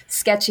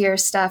sketchier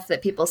stuff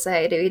that people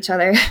say to each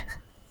other.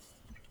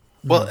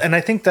 Well, and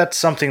I think that's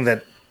something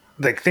that,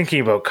 like, thinking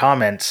about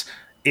comments,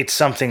 it's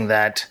something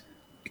that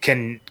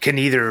can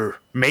either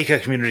make a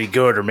community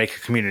good or make a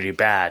community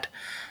bad.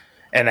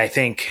 And I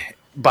think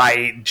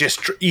by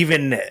just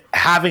even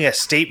having a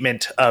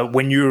statement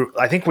when you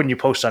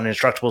post on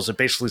Instructables, it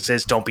basically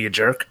says don't be a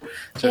jerk.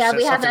 So yeah,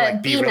 we have a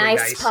like, be really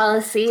nice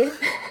policy.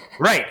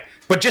 Right.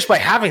 But just by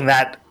having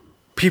that,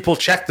 people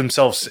check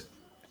themselves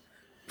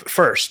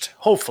first,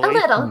 hopefully. A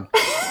little.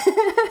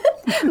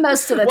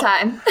 Most of the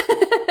time.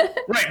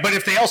 Right, but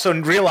if they also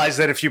realize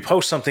that if you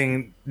post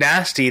something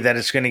nasty that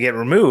it's going to get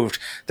removed,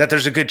 that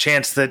there's a good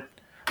chance that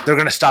they're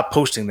going to stop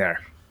posting there.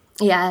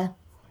 Yeah.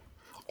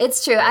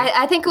 It's true.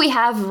 I think we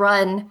have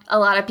run a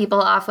lot of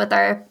people off with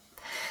our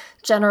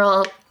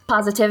general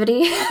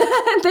positivity.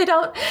 They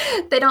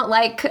don't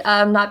like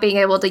not being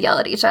able to yell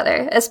at each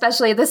other,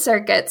 especially the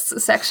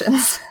circuits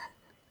sections.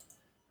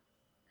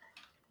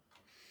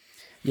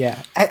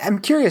 Yeah, I'm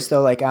curious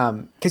though, like,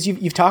 because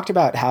you've talked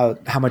about how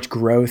much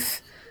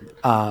growth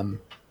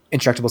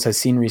Instructables has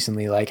seen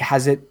recently. Like,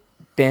 has it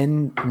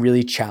been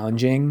really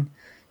challenging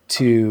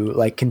to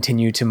like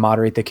continue to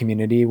moderate the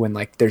community when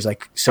like there's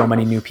like so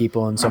many new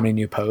people and so many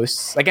new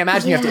posts? Like, I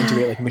imagine you have to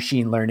integrate like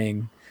machine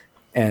learning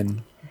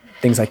and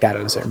things like that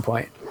at a certain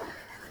point.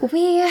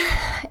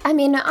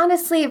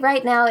 Honestly,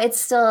 right now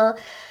it's still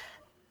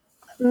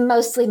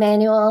mostly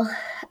manual.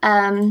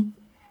 I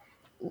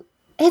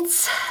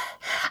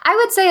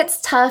would say it's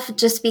tough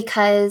just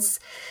because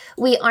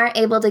we aren't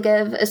able to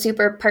give a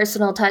super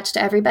personal touch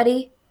to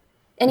everybody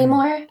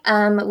anymore.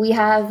 We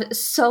have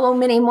so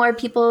many more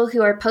people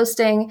who are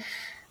posting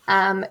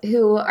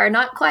who are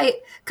not quite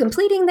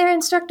completing their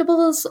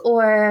Instructables,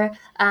 or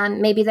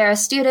maybe they're a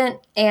student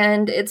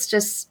and it's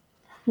just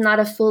not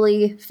a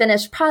fully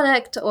finished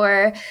product,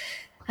 or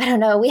I don't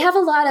know. We have a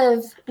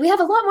lot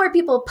more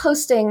people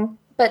posting,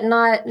 but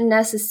not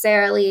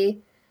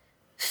necessarily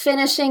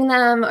finishing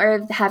them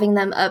or having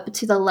them up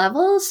to the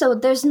level. So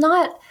there's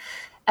not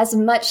as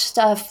much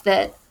stuff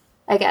that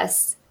I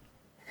guess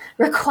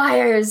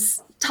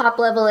requires top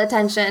level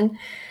attention.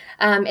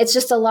 It's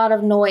just a lot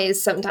of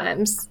noise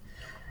sometimes.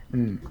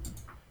 That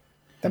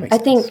makes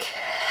sense.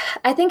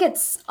 I think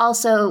it's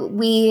also,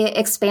 we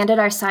expanded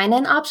our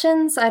sign-in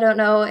options. I don't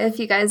know if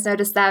you guys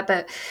noticed that,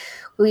 but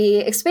we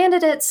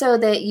expanded it so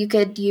that you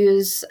could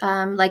use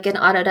like an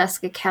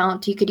Autodesk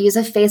account. You could use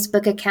a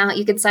Facebook account.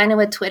 You could sign in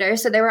with Twitter.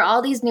 So there were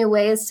all these new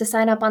ways to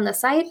sign up on the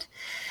site.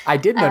 I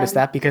did notice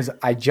that because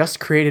I just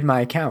created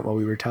my account while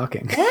we were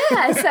talking.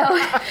 Yeah,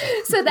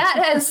 so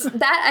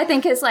that I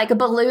think has like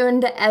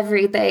ballooned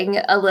everything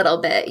a little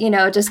bit,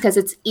 just because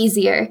it's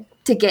easier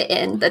to get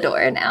in the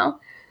door now.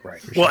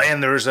 Right. Well,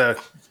 and there was a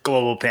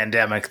global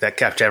pandemic that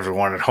kept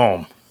everyone at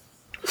home.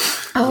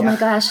 Oh my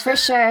gosh, for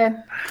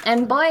sure.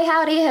 And boy,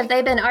 howdy, have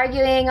they been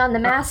arguing on the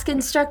mask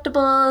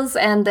Instructables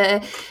and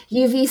the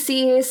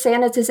UVC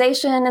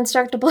sanitization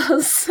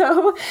Instructables.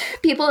 So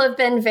people have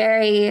been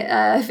very,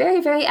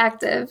 very, very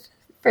active,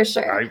 for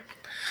sure.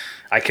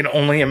 I can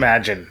only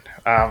imagine.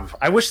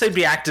 I wish they'd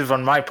be active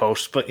on my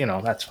posts, but,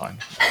 that's fine.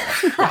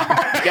 You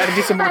got to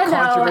do some more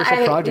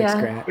controversial projects,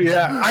 Grant.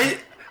 Yeah,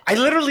 I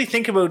literally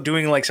think about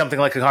doing like something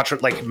like a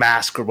like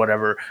mask or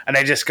whatever, and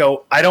I just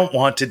go, I don't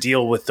want to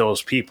deal with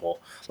those people.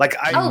 Like,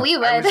 we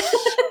would.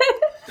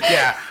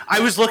 I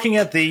was looking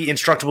at the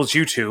Instructables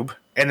YouTube,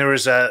 and there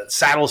was a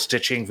saddle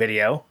stitching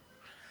video,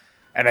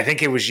 and I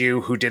think it was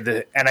you who did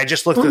and I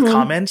just looked at the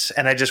comments,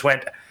 and I just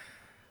went,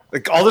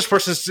 like, all this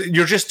person's,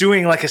 you're just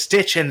doing like a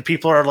stitch, and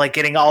people are like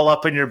getting all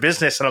up in your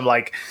business, and I'm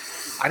like,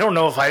 I don't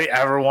know if I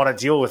ever want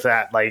to deal with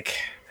that. Like,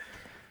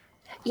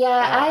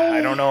 yeah, I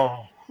don't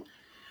know.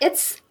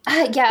 It's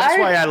that's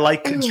why I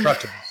like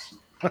Instructables.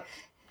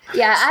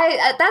 Yeah,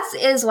 that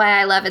is why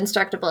I love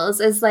Instructables.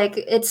 Is like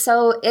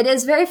it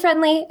is very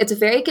friendly. It's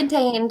very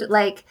contained.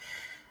 Like,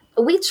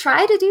 we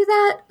try to do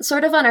that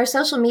sort of on our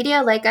social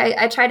media. Like,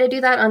 I try to do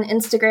that on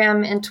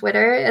Instagram and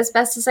Twitter as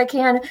best as I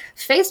can.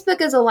 Facebook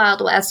is a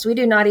Wild West. We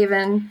do not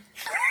even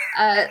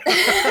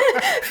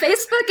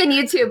Facebook and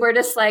YouTube. We're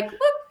just like,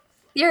 whoop,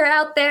 you're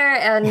out there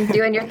and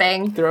doing your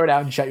thing. Throw it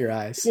out and shut your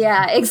eyes.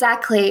 Yeah,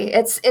 exactly.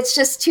 It's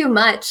just too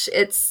much.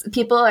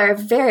 People are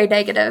very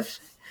negative.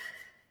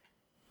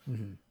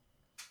 Mm-hmm.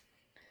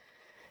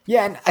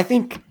 Yeah, and I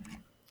think,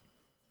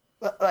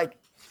 like,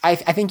 I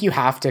think you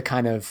have to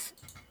kind of,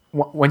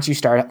 once you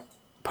start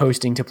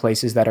posting to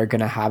places that are going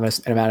to have an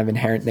amount of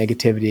inherent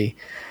negativity,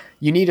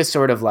 you need a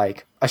sort of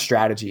like a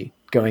strategy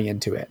going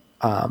into it.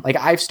 Like,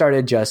 I've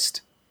started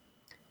just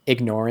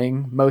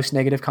ignoring most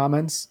negative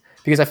comments,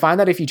 because I find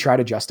that if you try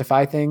to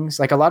justify things,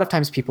 like, a lot of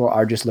times people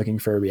are just looking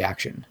for a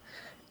reaction,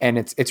 and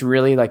it's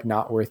really like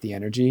not worth the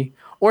energy.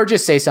 Or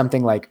just say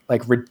something like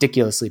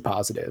ridiculously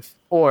positive,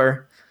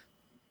 or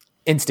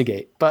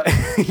instigate. But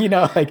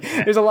like,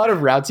 there's a lot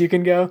of routes you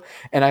can go,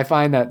 and I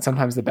find that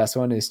sometimes the best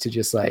one is to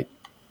just like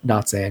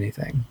not say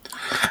anything.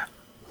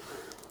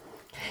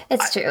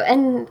 It's true.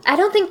 And I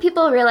don't think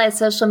people realize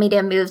social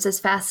media moves as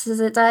fast as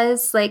it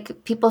does.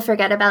 Like, people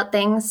forget about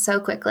things so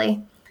quickly.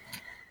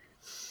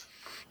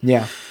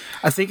 Yeah.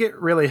 I think it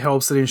really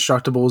helps that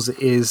Instructables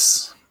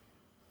is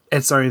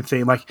its own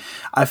thing. Like,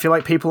 I feel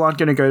like people aren't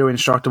going to go to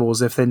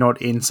Instructables if they're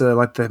not into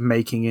like the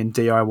making and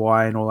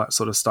DIY and all that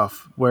sort of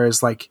stuff.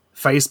 Whereas like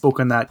Facebook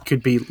and that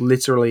could be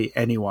literally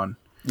anyone.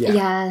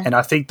 Yeah. And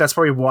I think that's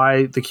probably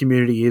why the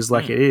community is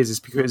like it is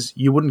because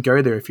you wouldn't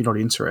go there if you're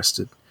not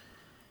interested.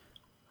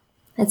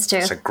 It's true.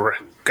 It's a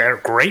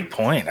great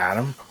point,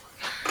 Adam.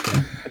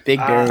 Big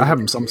Bear. I have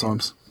them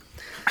sometimes.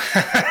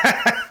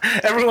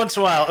 Every once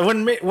in a while,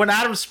 when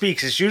Adam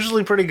speaks, it's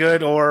usually pretty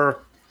good, or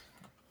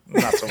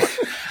not so much.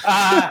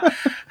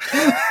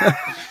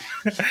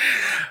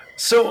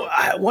 So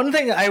one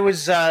thing I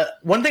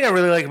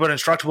really like about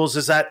Instructables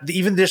is that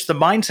even just the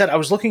mindset. I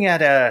was looking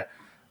at a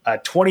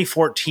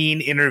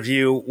 2014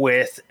 interview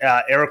with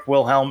Eric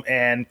Wilhelm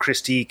and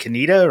Christy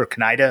Kaneda.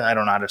 I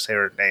don't know how to say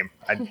her name.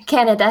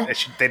 Canada.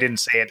 They didn't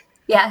say it.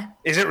 Yeah.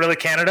 Is it really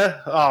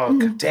Canada? Oh,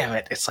 God damn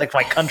it. It's like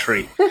my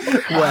country.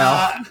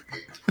 Well,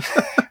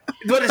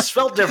 but it's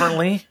spelled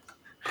differently.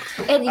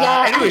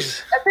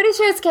 Anyways. I'm pretty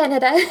sure it's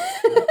Canada.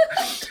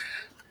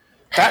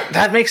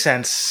 That makes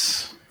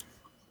sense.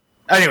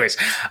 Anyways,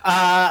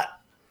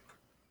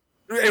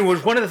 it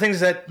was one of the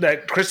things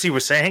that Christy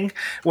was saying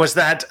was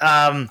that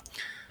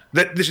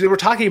that they were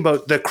talking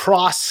about the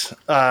cross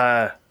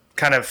kind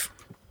of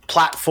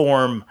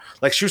platform.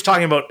 Like she was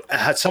talking about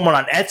someone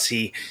on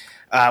Etsy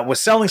was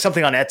selling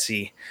something on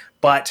Etsy,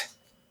 but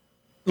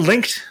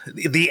linked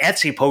the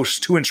Etsy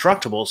post to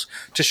Instructables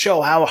to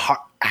show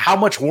how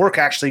much work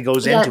actually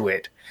goes into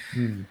it.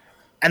 And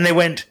they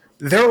went,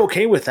 they're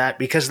okay with that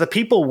because the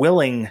people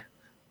willing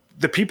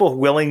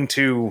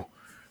to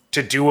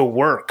do a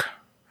work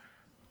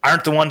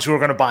aren't the ones who are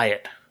going to buy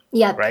it.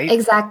 Yeah, right?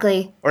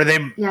 Exactly. Or they,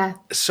 yeah.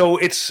 So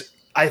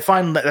I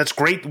find that's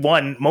great.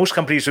 One, most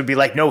companies would be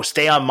like, no,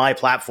 stay on my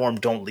platform,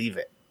 don't leave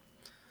it.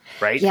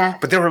 Right? Yeah.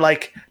 But they were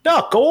like,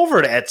 no, go over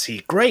to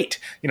Etsy. Great.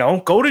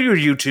 Go to your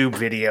YouTube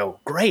video.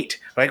 Great.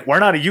 Right? We're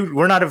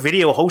not a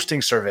video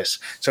hosting service.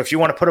 So if you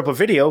want to put up a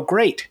video,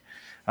 great.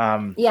 I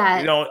think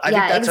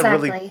that's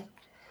exactly. a really.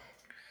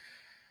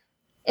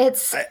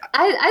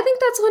 I think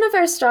that's one of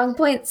our strong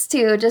points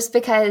too, just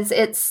because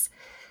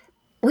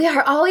we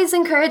are always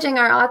encouraging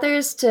our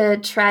authors to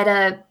try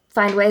to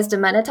find ways to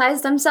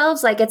monetize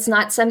themselves. Like, it's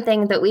not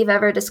something that we've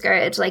ever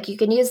discouraged. Like, you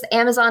can use the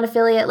Amazon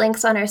affiliate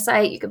links on our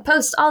site. You can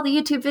post all the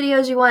YouTube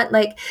videos you want.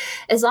 Like,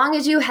 as long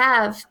as you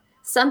have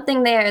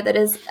something there that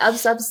is of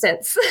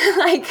substance,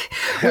 like,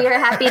 we are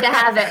happy to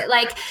have it.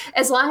 Like,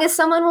 as long as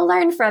someone will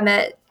learn from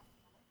it,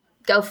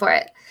 go for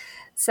it.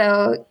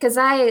 So, because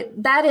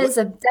that is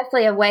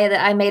definitely a way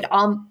that I made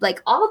all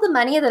the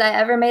money that I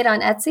ever made on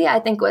Etsy, I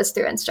think was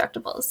through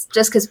Instructables,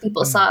 just because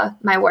people saw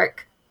my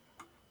work.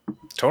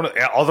 Totally.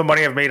 All the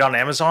money I've made on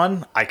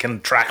Amazon, I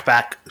can track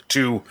back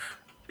to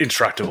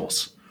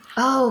Instructables.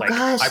 Oh,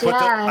 gosh,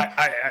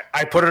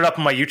 I put it up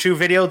in my YouTube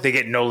video. They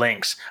get no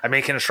links. I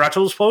make an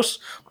Instructables post.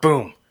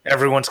 Boom.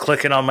 Everyone's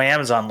clicking on my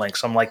Amazon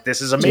links. I'm like,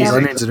 this is amazing. I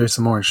need to do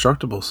some more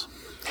Instructables.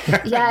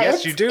 Yeah,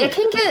 yes, you do. It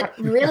can get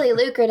really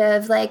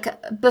lucrative.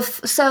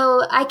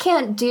 So I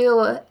can't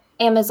do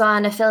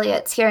Amazon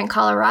affiliates here in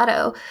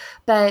Colorado,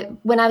 but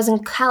when I was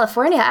in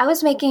California, I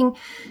was making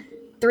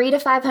 $300 to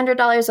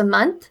 $500 a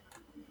month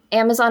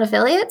Amazon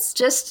affiliates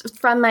just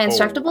from my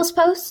Instructables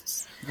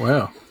posts.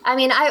 Wow. I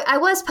mean, I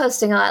was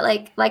posting a lot.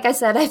 Like I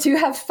said, I do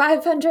have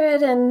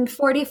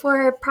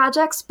 544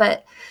 projects,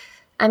 but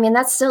I mean,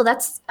 that's a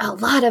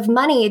lot of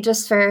money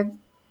just for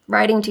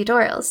writing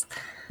tutorials.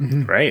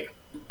 Mm-hmm. Right.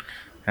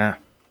 Yeah.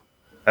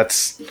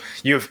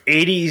 You have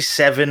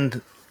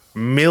 87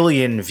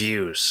 million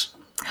views.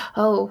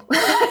 Oh,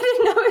 I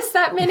didn't know it was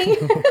that many.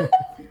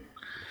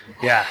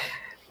 Yeah.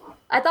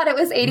 I thought it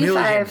was 85.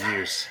 Million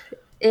views.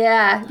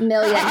 Yeah,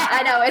 million.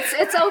 I know,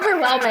 it's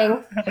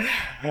overwhelming.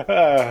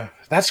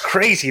 That's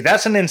crazy.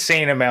 That's an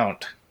insane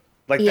amount.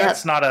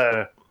 That's not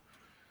a...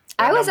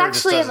 I was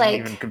actually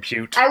even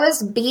compute. I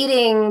was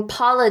beating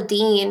Paula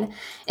Deen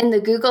in the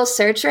Google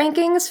search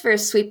rankings for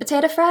sweet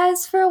potato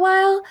fries for a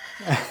while.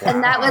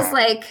 And that was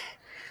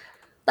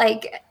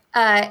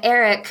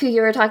Eric, who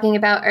you were talking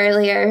about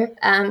earlier,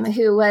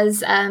 who was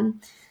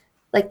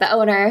the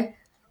owner,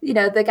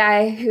 the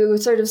guy who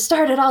sort of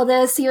started all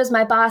this. He was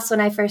my boss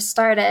when I first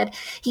started.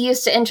 He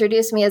used to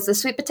introduce me as the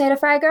sweet potato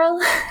fry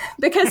girl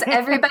because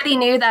everybody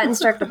knew that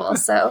Instructable.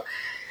 So,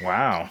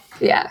 wow.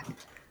 Yeah.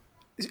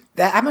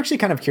 I'm actually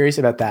kind of curious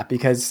about that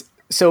because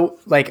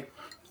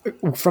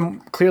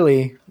from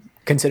clearly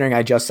considering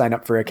I just signed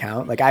up for an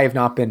account, I have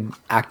not been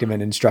active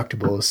in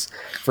Instructables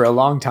for a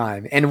long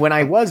time. And when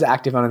I was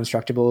active on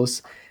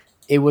Instructables,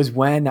 it was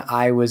when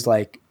I was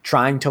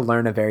trying to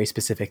learn a very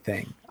specific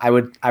thing. I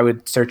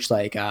would search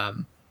I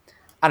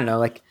don't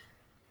know,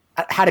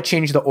 how to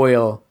change the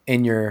oil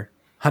in your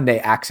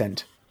Hyundai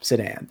Accent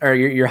sedan or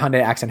your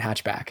Hyundai Accent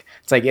hatchback.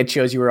 It's it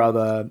shows you where all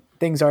the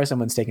things are.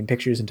 Someone's taking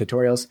pictures and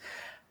tutorials.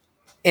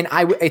 and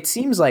it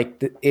seems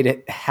like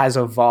it has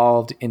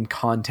evolved in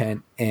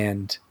content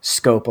and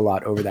scope a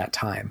lot over that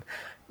time.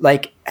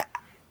 Like,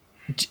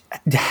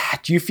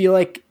 do you feel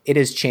like it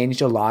has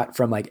changed a lot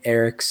from like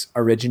Eric's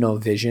original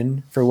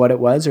vision for what it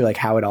was, or like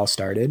how it all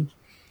started?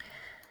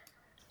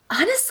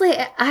 Honestly,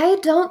 I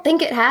don't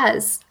think it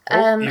has.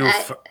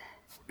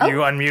 You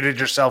unmuted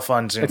yourself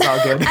on Zoom. It's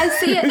all good. I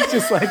see it. It's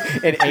just like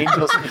an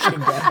angel switching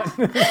down.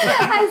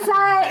 I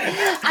saw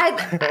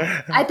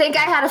it. I think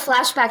I had a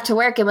flashback to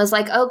work and was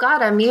like, oh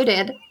God, I'm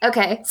muted.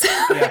 Okay. So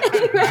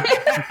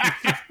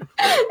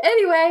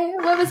anyway,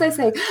 what was I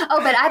saying? Oh,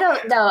 but I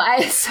don't know.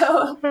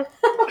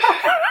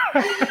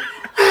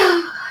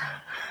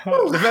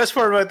 The best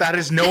part about that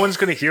is no one's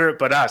going to hear it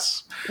but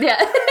us. Yeah,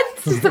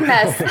 it's just a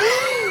mess.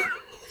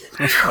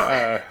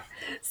 Okay.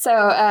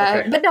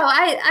 But no,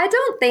 I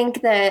don't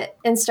think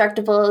that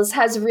Instructables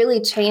has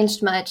really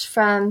changed much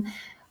from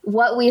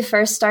what we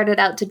first started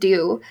out to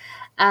do.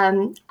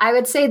 I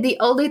would say the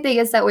only thing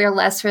is that we're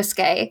less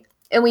risque,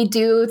 and we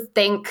do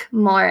think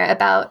more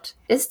about,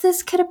 is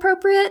this kid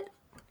appropriate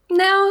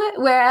now?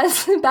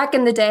 Whereas back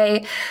in the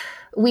day,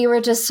 we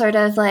were just sort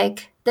of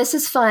like, this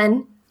is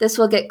fun, this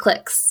will get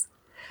clicks.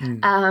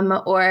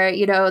 Or,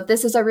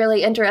 this is a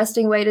really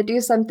interesting way to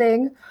do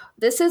something.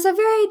 This is a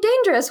very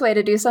dangerous way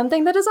to do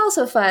something that is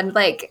also fun.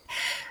 Like,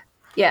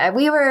 yeah,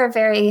 we were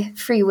very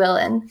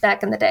free-willing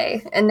back in the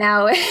day, and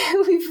now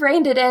we've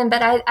reined it in.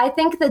 But I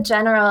think the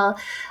general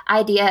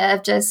idea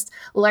of just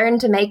learn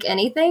to make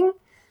anything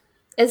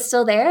is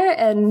still there,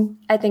 and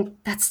I think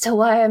that's still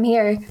why I'm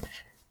here.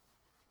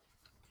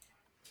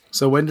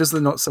 So when does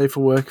the Not Safe for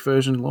Work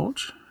version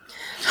launch?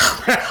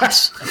 Oh my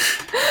gosh.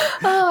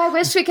 Oh, I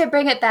wish we could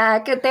bring it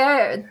back.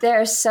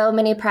 There are so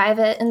many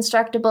private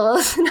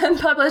Instructables and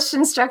unpublished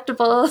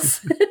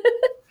Instructables.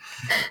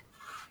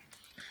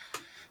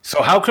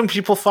 So how can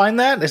people find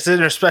that? Is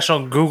there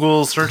special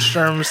Google search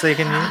terms they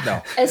can use?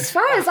 No. As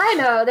far as I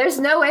know, there's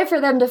no way for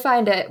them to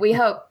find it. We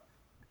hope.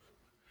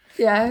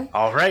 Yeah.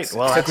 All right.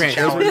 Well, So that's a Grant,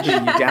 here's what you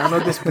challenge. do. You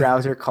download this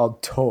browser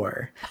called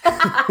Tor.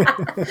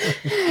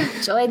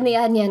 Join the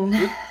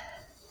onion.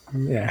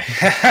 Yeah.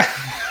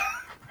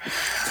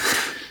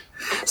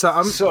 So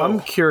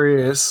I'm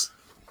curious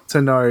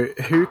to know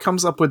who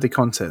comes up with the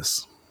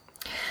contests,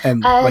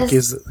 and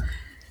is it?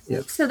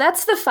 Yeah. So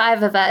that's the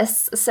five of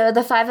us. So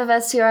the five of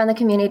us who are on the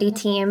community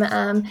team.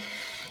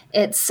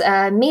 It's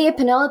me,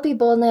 Penelope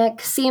Bolnick,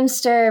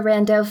 Seamster,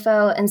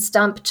 Randolfo, and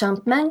Stump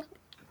Chunkman.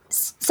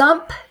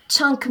 Stump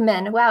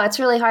Chunkman. Wow, it's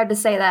really hard to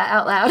say that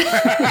out loud.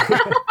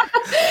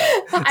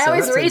 I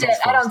always read it.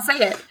 I don't say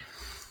it.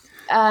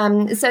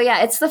 So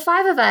yeah, it's the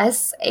five of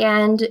us,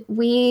 and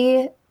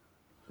we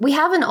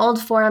have an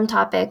old forum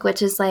topic,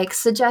 which is like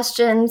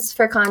suggestions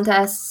for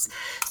contests.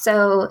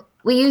 So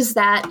we use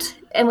that,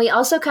 and we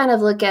also kind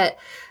of look at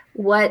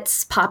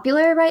what's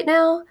popular right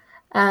now.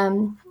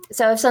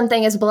 So if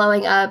something is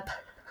blowing up,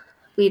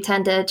 we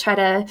tend to try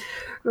to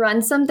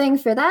run something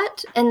for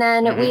that. And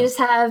then we just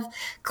have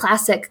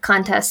classic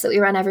contests that we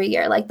run every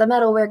year, like the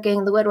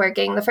metalworking, the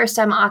woodworking, the first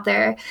time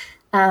author.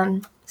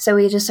 So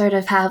we just sort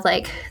of have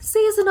like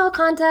seasonal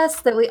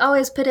contests that we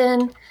always put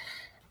in.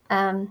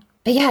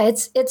 But yeah,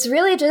 it's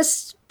really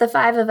just the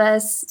five of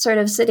us sort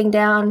of sitting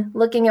down,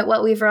 looking at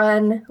what we've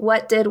run,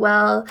 what did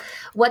well,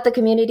 what the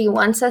community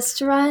wants us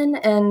to run,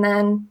 and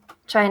then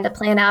trying to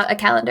plan out a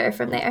calendar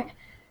from there.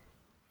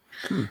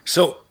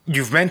 So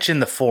you've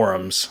mentioned the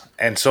forums,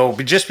 and so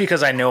just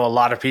because I know a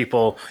lot of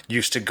people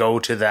used to go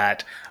to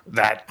that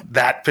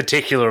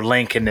particular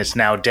link and it's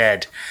now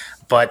dead,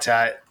 but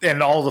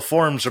and all the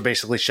forums are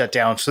basically shut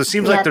down. So it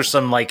seems like there's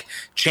some like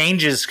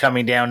changes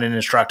coming down in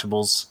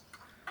Instructables.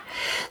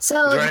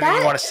 So Is there anything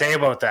you want to say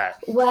about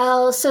that?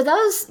 Well, so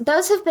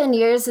those have been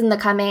years in the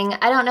coming.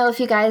 I don't know if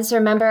you guys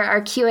remember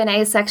our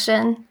Q&A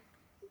section.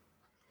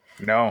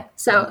 No.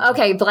 So,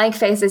 okay, blank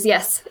faces,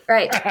 yes,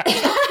 right.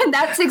 And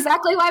that's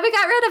exactly why we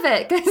got rid of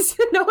it, because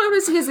no one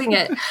was using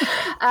it.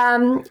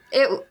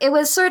 It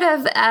was sort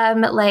of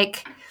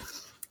like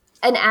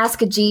an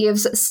Ask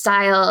Jeeves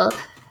style,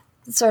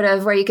 sort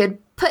of where you could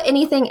put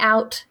anything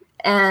out,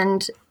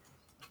 and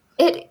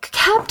it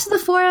kept the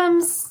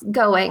forums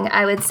going,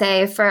 I would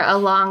say, for a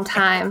long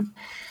time.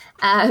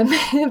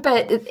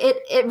 But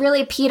it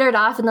really petered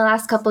off in the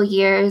last couple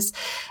years,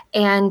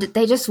 and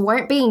they just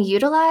weren't being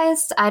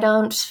utilized. I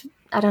don't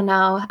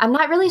know. I'm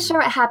not really sure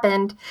what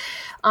happened,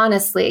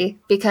 honestly,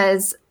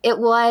 because it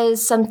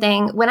was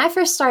something when I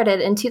first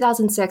started in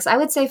 2006, I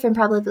would say from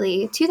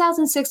probably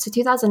 2006 to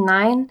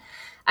 2009,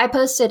 I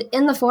posted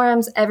in the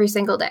forums every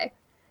single day.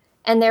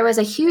 And there was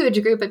a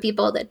huge group of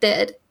people that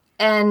did.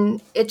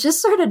 And it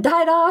just sort of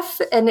died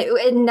off, and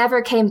it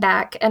never came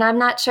back. And I'm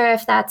not sure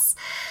if that's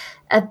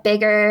a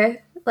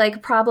bigger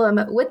like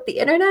problem with the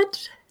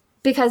internet,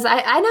 because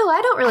I know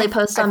I don't really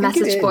post on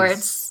message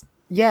boards.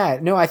 Yeah,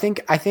 no, I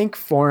think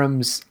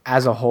forums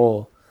as a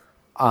whole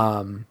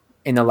in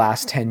the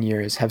last 10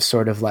 years have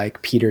sort of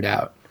like petered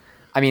out.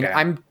 I mean,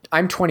 yeah.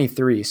 I'm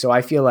 23, so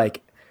I feel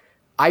like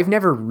I've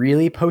never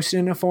really posted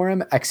in a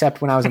forum except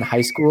when I was in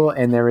high school,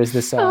 and there was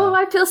this oh,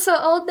 I feel so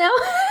old now.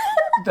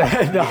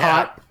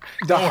 the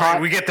Don't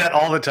worry, we get that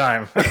all the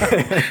time.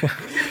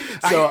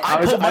 So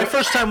my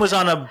first time was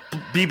on a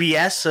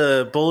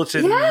BBS,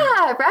 bulletin.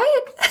 Yeah,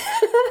 right?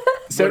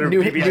 So What are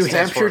New BBS stands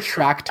Hampshire for?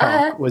 Track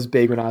Talk was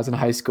big when I was in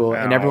high school,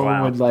 and Oh,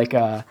 everyone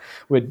wow.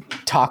 would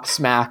talk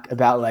smack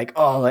about like,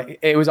 oh, like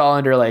it was all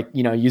under like,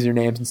 you know,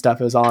 usernames and stuff.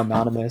 It was all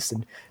anonymous,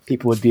 and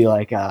people would be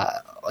like,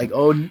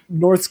 oh,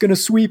 North's gonna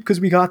sweep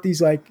because we got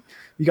these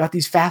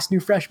fast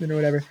new freshmen or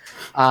whatever.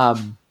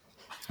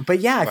 But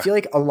yeah, I feel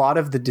like a lot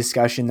of the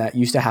discussion that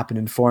used to happen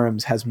in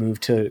forums has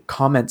moved to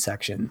comment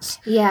sections.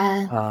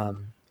 Yeah.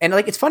 And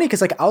like it's funny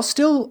because like I'll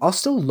still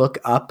look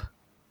up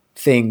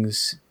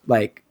things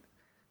like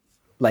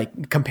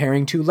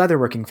comparing to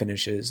leatherworking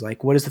finishes,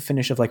 like what is the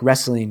finish of like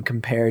wrestling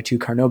compared to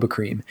Carnauba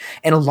cream,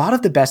 and a lot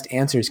of the best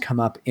answers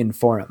come up in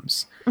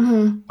forums.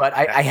 But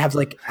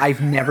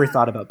I've never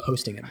thought about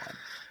posting in one.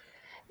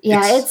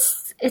 Yeah,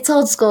 it's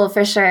old school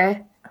for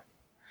sure.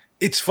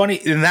 It's funny,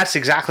 and that's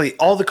exactly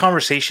all the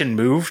conversation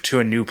moved to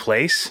a new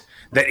place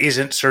that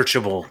isn't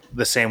searchable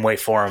the same way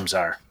forums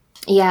are.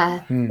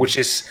 Yeah. Which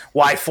is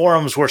why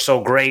forums were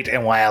so great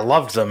and why I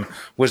loved them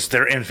was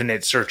their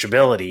infinite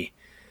searchability,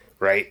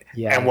 right?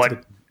 Yeah,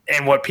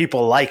 And what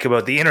people like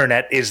about the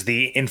internet is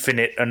the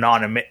infinite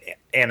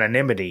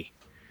anonymity.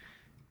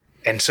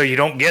 And so you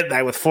don't get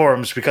that with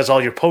forums because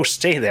all your posts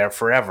stay there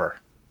forever.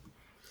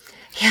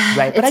 Yeah.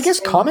 Right, but I it's guess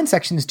true. comment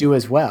sections do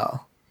as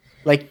well.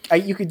 Like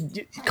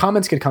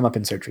comments could come up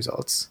in search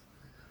results.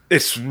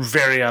 It's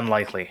very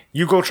unlikely.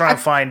 You go try and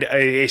find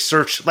a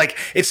search, like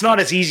it's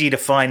not as easy to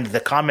find the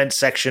comment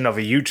section of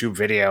a YouTube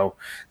video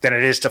than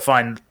it is to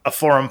find a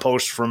forum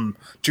post from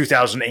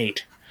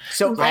 2008.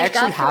 So I Thank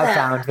actually God for have that.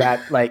 found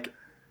that like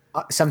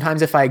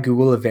sometimes if I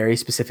Google a very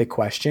specific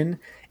question,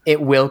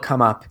 it will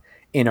come up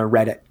in a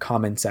Reddit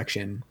comment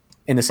section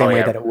in the same way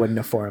yeah. that it would in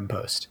a forum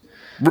post.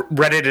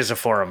 Reddit is a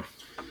forum.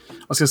 I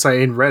was going to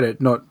say in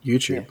Reddit, not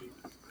YouTube.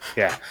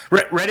 Yeah.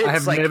 Reddit's I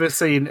have like, never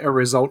seen a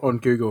result on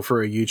Google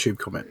for a YouTube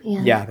comment.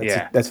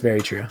 Yeah, that's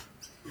very true.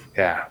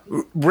 yeah.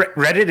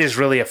 Reddit is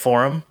really a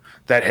forum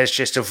that has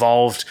just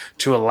evolved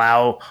to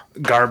allow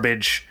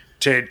garbage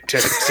to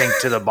sink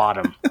to the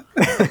bottom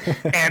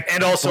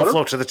and also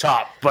float to the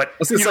top. But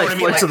was gonna you know say what I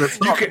mean? float to the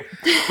top.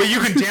 You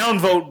can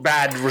downvote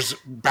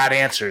bad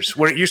answers.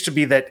 Where it used to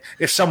be that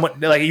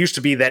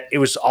it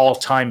was all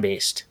time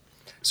based.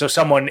 So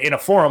someone in a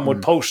forum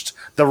would post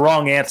the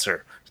wrong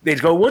answer. They'd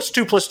go, "What's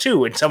 2 +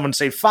 2?" And someone would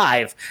say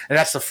 5, and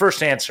that's the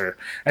first answer.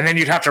 And then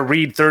you'd have to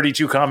read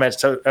 32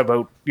 comments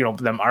about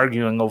them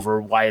arguing over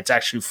why it's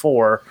actually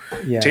 4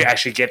 to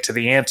actually get to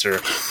the answer.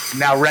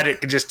 Now Reddit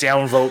can just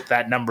downvote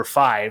that number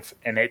 5,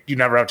 and you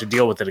never have to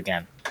deal with it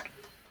again.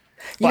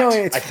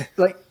 It's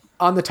like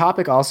on the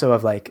topic also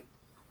of like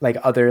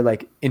other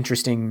like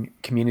interesting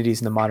communities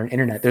in the modern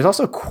internet. There's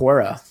also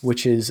Quora,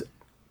 which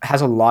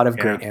has a lot of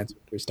great answers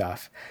for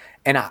stuff.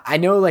 And I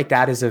know like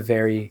that is a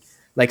very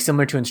like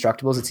similar to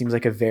Instructables, it seems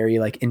like a very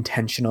like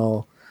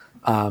intentional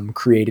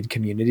created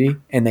community,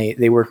 and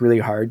they work really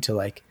hard to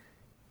like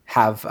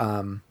have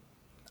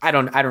I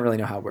don't really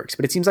know how it works,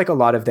 but it seems like a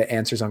lot of the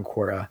answers on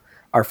Quora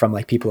are from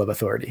like people of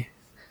authority.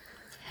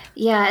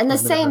 Yeah, and the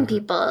same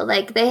people.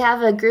 Like they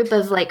have a group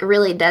of like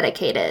really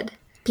dedicated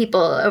people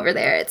over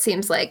there, it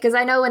seems like. Because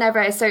I know whenever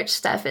I search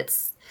stuff,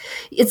 it's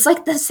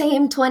like the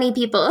same 20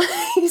 people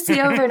you see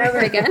over and over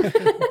again.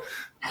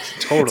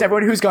 Totally. It's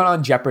everyone who's gone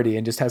on Jeopardy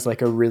and just has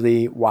like a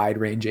really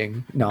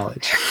wide-ranging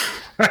knowledge.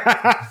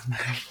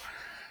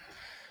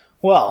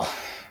 Well,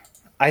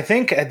 I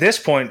think at this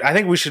point,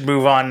 we should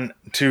move on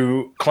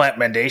to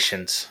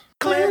Clamp-mendations.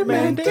 I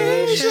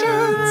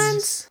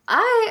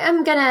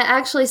am going to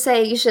actually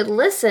say you should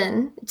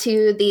listen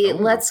to the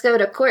Let's Go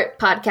to Court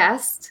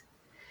podcast.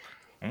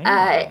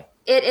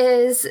 It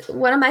is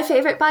one of my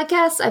favorite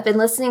podcasts. I've been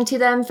listening to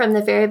them from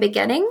the very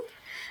beginning.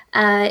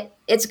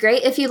 It's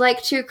great if you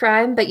like true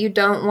crime, but you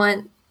don't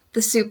want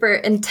the super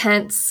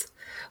intense,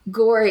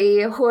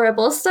 gory,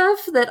 horrible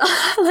stuff that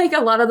like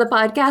a lot of the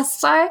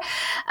podcasts are.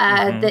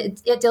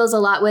 It deals a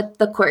lot with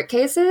the court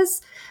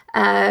cases,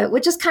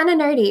 which is kind of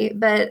nerdy,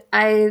 but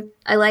I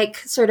like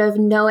sort of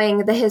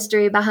knowing the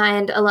history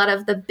behind a lot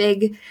of the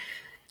big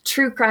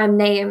true crime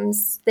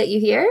names that you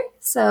hear.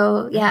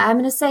 So yeah, I'm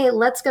going to say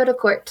Let's Go to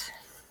Court.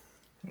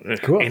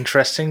 Cool.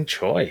 Interesting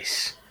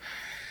choice.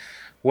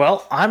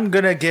 Well, I'm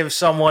going to give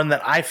someone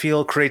that I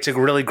feel creates a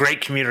really great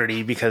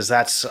community, because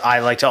I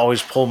like to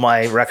always pull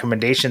my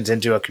recommendations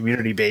into a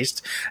community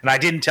based. And I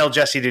didn't tell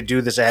Jessie to do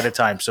this ahead of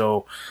time,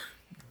 so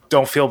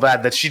don't feel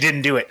bad that she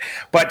didn't do it.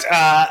 But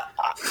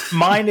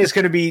mine is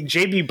going to be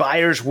JB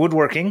Byers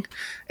Woodworking.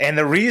 And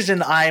the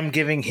reason I'm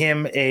giving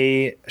him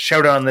a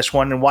shout out on this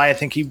one and why I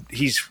think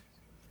he's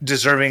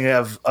deserving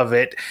of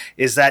it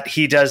is that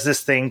he does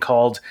this thing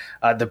called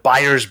the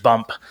Byers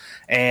Bump.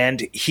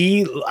 And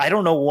I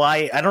don't know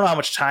how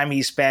much time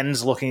he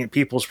spends looking at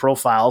people's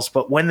profiles,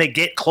 but when they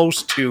get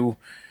close to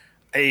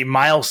a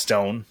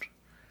milestone,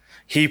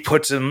 he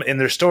puts them in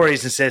their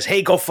stories and says,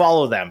 "Hey, go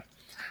follow them."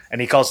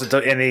 and he calls it,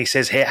 and he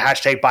says, hey,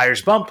 hashtag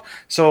buyer's bump.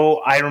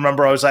 So I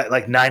remember I was at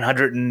like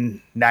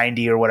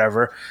 990 or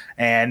whatever.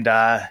 And,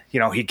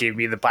 he gave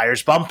me the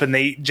buyer's bump, and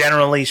they,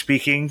 generally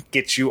speaking,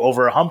 gets you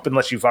over a hump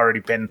unless you've already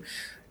been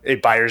a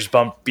buyer's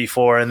bump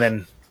before. And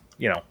then,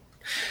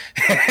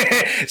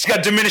 it's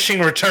got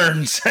diminishing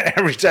returns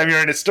every time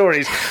you're in its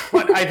stories.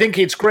 But I think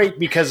it's great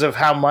because of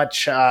how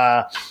much,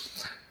 how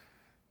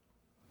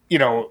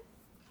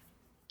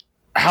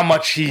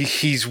much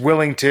he's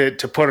willing to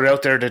put it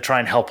out there to try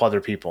and help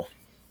other people.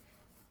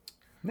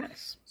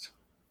 Nice.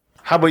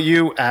 How about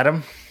you,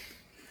 Adam?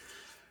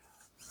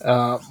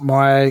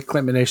 My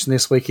combination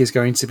this week is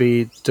going to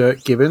be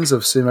Dirk Gibbons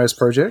of Sumo's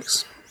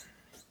Projects.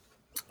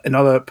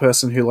 Another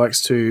person who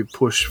likes to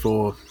push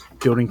for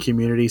building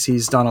communities.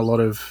 He's done a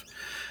lot of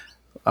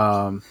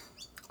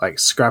like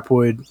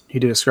scrapwood. He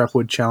did a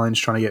scrapwood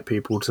challenge trying to get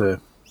people to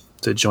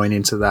join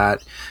into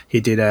that. He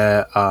did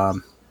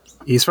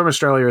he's from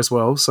Australia as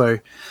well, so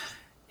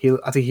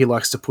I think he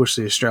likes to push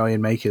the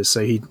Australian makers.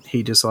 So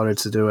he decided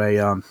to do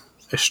a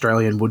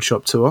Australian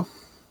woodshop tour,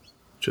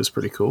 which was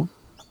pretty cool.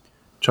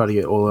 Try to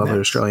get all the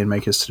other Australian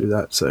makers to do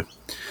that. So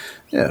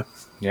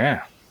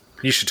yeah,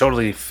 you should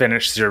totally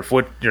finish your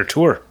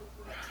tour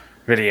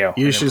video.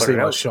 You should see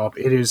my shop.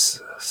 It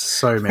is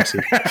so messy.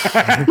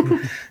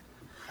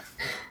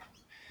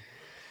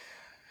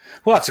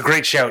 Well, it's a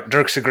great shout.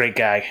 Dirk's a great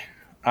guy.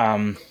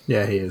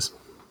 Yeah, he is.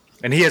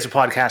 And he has a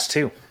podcast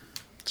too.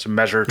 It's a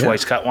measure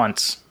twice, cut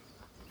once.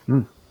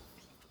 How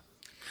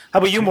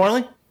about you,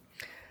 Morley?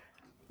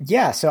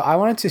 Yeah, so I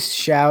wanted to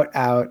shout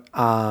out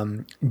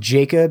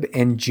Jacob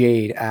and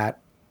Jade at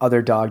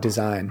Other Dog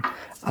Design.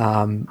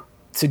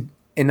 So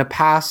in the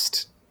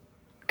past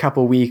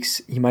couple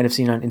weeks, you might have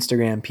seen on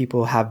Instagram,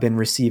 people have been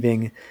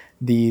receiving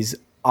these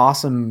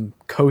awesome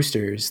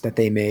coasters that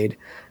they made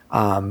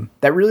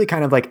that really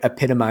kind of like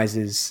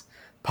epitomizes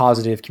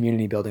positive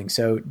community building.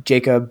 So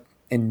Jacob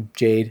and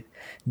Jade,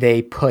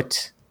 they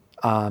put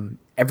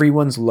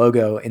everyone's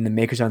logo in the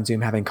Makers on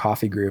Zoom Having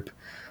Coffee group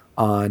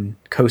on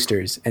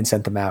coasters and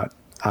sent them out.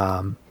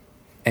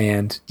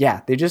 And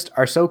yeah, they just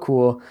are so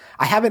cool.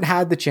 I haven't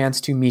had the chance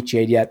to meet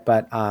Jade yet,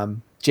 but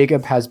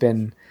Jacob has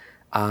been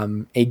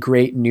a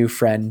great new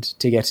friend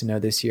to get to know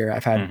this year.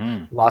 I've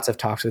had lots of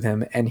talks with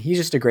him, and he's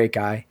just a great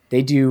guy.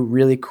 They do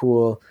really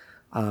cool,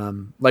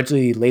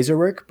 largely laser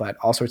work, but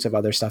all sorts of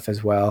other stuff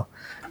as well.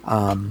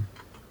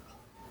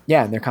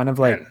 Yeah, and they're kind of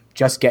like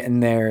just getting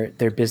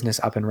their business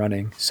up and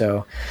running.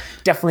 So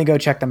definitely go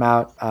check them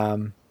out.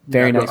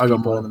 Very nice people. I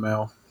got more in the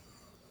mail.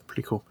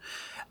 Pretty cool.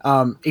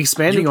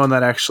 Expanding on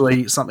that,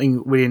 actually,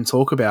 something we didn't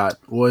talk about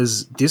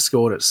was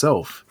Discord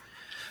itself.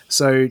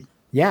 So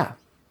yeah.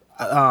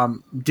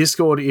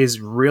 Discord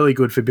is really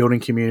good for building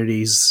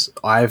communities.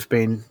 I've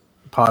been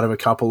part of a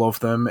couple of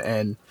them,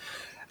 and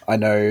I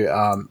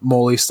know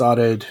Morley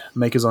started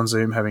Makers on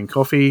Zoom Having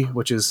Coffee,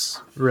 which is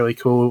really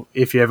cool.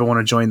 If you ever want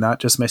to join that,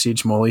 just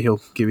message Morley.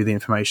 He'll give you the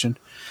information.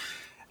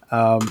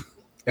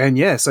 And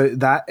yeah, so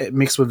that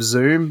mixed with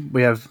Zoom,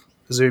 we have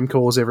Zoom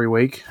calls every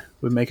week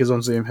with Makers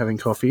on Zoom Having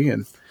Coffee.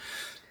 And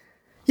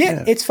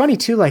yeah, it's funny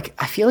too. Like,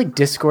 I feel like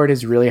Discord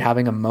is really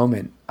having a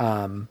moment.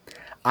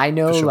 I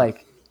know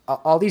like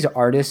all these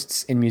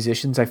artists and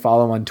musicians I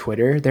follow on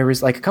Twitter, there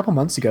was like a couple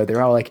months ago, they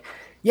were all like,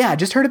 yeah, I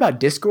just heard about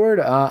Discord.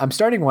 I'm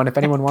starting one if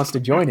anyone wants to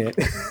join it.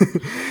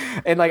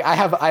 And like, I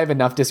have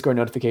enough Discord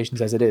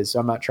notifications as it is, so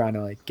I'm not trying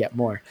to like get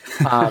more.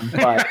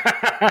 But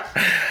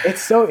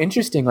it's so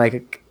interesting.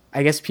 Like,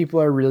 I guess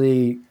people are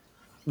really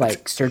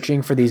like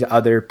searching for these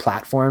other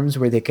platforms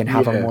where they can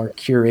have a more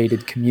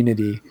curated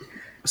community.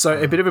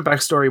 So a bit of a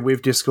backstory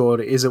with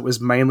Discord is it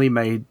was mainly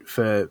made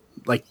for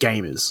like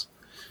gamers.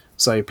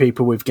 So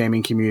people with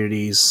gaming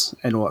communities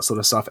and all that sort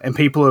of stuff. And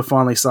people are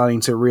finally starting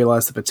to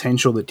realize the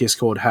potential that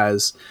Discord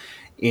has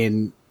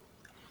in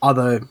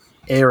other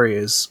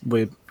areas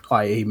with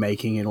i.e.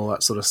 making and all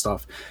that sort of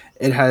stuff.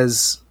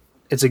 It's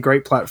a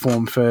great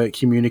platform for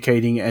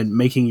communicating and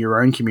making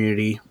your own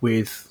community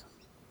with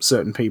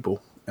certain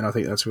people. And I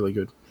think that's really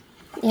good.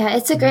 Yeah,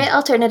 it's a great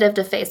alternative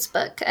to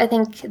Facebook. I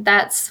think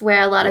that's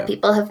where a lot of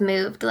people have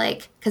moved,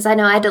 like, because I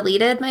know I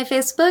deleted my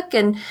Facebook,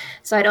 and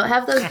so I don't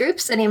have those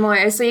groups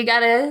anymore. So you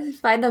got to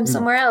find them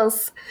somewhere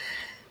else.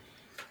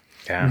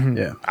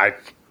 Yeah. I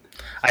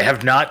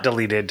have not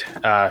deleted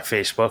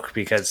Facebook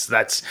because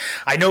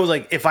I know,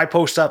 like, if I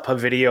post up a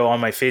video on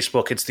my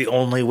Facebook, it's the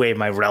only way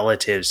my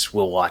relatives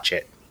will watch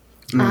it.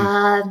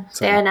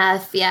 Fair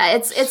enough. Yeah,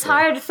 it's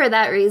hard for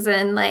that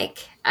reason.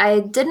 Like, I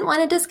didn't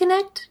want to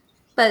disconnect,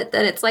 but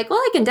then it's like, well,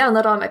 I can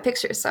download all my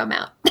pictures, so I'm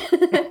out.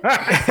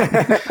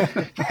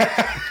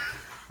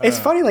 It's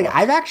funny, like,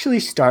 I've actually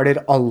started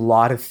a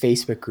lot of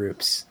Facebook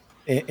groups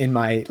in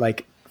my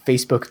like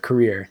Facebook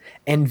career,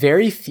 and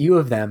very few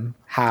of them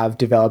have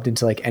developed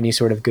into like any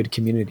sort of good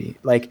community.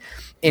 Like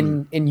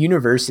in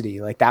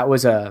university, like that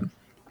was a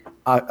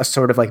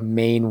sort of like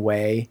main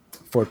way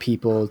for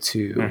people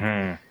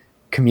to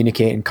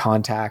communicate and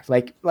contact,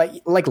 like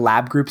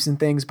lab groups and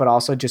things, but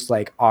also just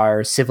like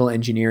our civil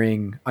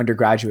engineering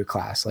undergraduate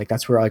class. Like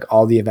that's where like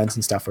all the events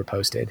and stuff were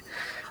posted.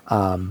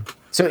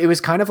 So it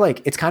was kind of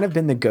like, it's kind of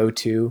been the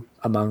go-to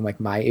among like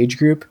my age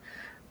group,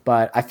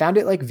 but I found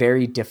it like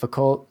very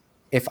difficult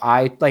if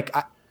I've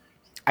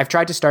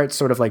tried to start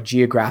sort of like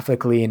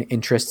geographically and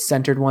interest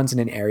centered ones in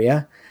an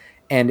area,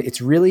 and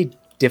it's really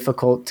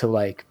difficult to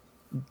like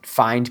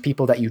find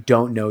people that you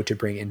don't know to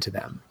bring into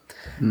them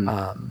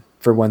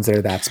for ones that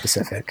are that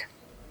specific.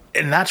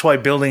 And that's why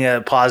building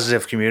a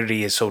positive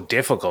community is so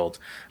difficult.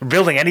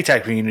 Building any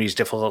type of community is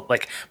difficult.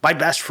 Like my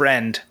best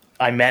friend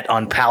I met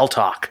on Pal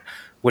Talk,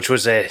 which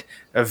was a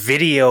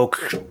video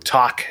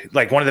talk,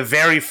 like one of the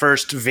very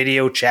first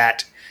video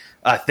chat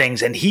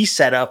things. And he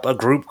set up a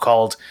group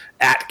called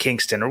At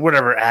Kingston or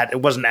whatever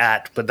it wasn't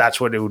but that's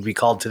what it would be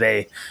called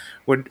today.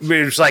 It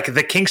was like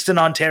the Kingston,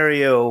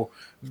 Ontario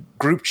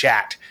group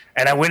chat.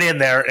 And I went in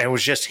there and it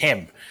was just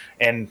him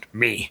and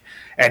me.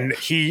 And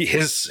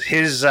his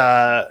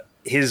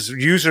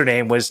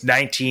username was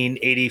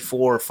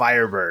 1984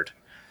 Firebird.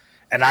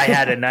 And I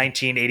had a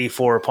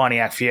 1984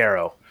 Pontiac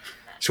Fiero.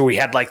 So we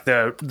had like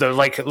the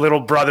like little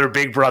brother,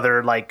 big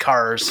brother, like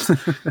cars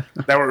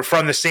that were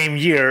from the same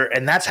year.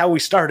 And that's how we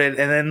started.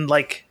 And then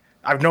like,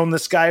 I've known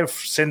this guy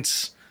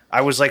since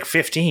I was like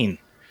 15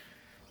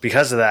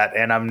 because of that.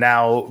 And I'm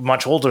now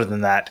much older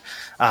than that.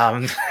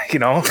 You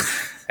know,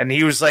 and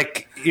he was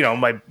like, you know,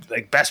 my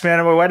like best man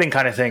at my wedding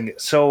kind of thing.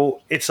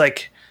 So it's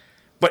like,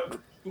 but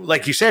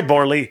like you said,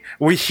 Morley,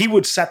 he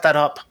would set that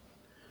up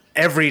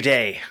every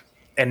day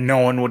and no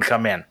one would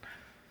come in.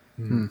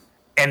 Mm-hmm.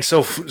 And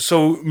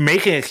so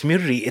making a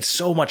community, it's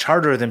so much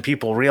harder than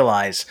people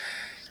realize.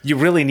 You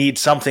really need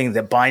something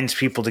that binds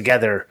people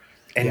together,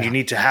 and you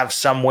need to have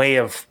some way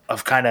of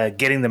kind of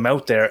getting them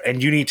out there,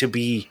 and you need to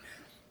be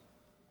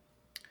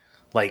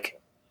like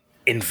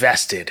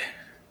invested.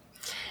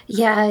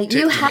 Yeah,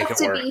 you have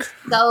to be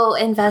so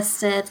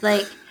invested.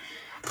 Like,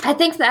 I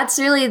think that's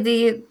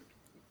really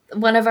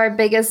one of our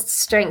biggest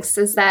strengths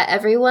is that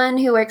everyone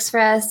who works for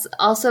us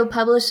also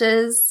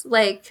publishes,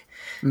 like,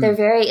 they're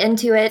very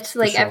into it.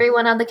 Like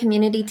everyone on the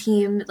community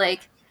team,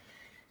 like,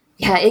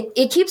 yeah,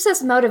 it keeps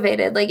us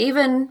motivated. Like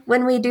even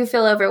when we do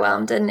feel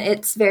overwhelmed and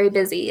it's very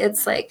busy,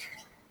 it's like,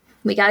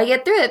 we got to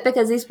get through it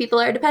because these people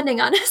are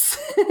depending on us.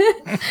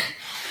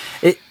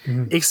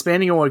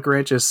 Expanding on what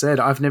Grant just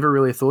said, I've never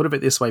really thought of it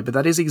this way, but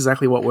that is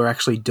exactly what we're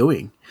actually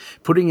doing.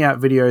 Putting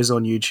out videos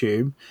on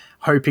YouTube,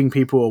 hoping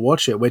people will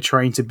watch it. We're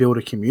trying to build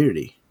a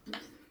community.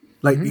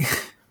 Like,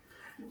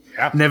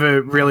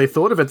 never really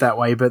thought of it that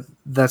way, but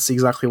that's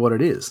exactly what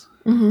it is.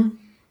 Mm-hmm.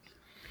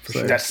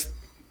 So.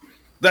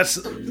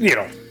 That's you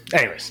know.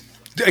 Anyways,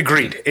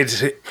 agreed.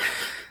 It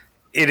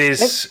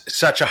is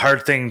such a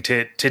hard thing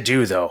to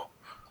do, though.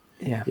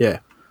 Yeah.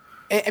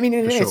 I mean,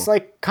 it's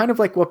like kind of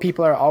like what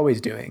people are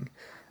always doing.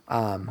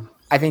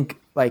 I think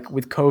like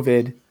with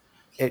COVID,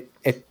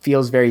 it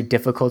feels very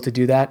difficult to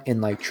do that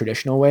in like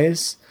traditional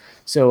ways.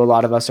 So a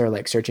lot of us are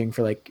like searching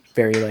for like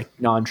very like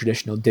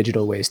non-traditional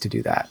digital ways to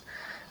do that.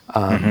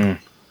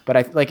 But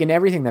I like in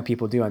everything that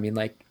people do, I mean,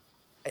 like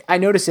I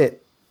notice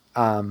it,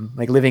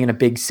 like living in a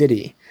big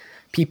city,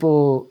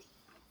 people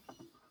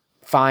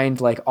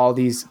find like all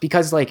these,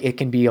 because like it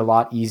can be a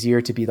lot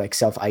easier to be like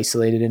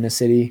self-isolated in a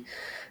city.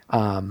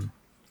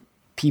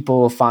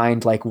 People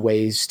find like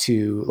ways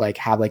to like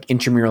have like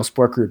intramural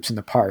sport groups in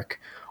the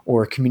park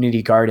or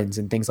community gardens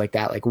and things like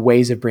that, like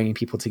ways of bringing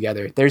people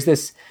together. There's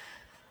this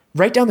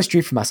right down the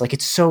street from us. Like,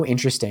 it's so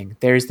interesting.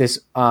 There's this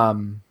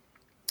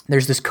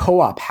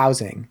co-op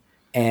housing,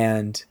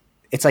 and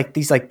it's like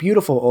these like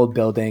beautiful old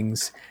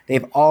buildings. They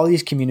have all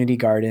these community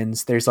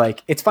gardens. There's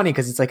like, it's funny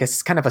because it's like a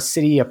kind of a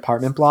city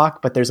apartment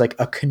block, but there's like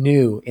a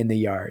canoe in the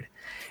yard.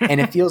 And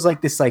it feels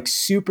like this like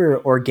super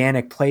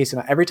organic place.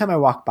 And every time I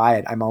walk by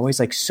it, I'm always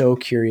like so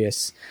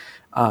curious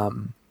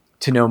to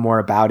know more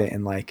about it.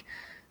 And like,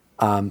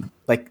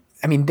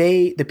 I mean,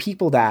 the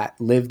people that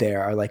live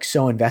there are like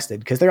so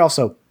invested because they're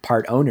also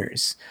part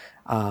owners.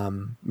 I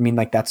mean,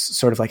 like that's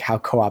sort of like how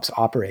co-ops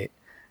operate.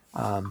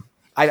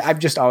 I've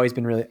just always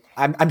been really,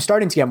 I'm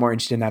starting to get more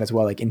interested in that as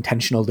well, like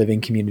intentional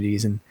living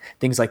communities and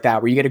things like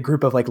that, where you get a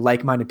group of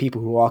like-minded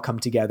people who all come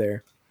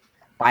together,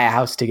 buy a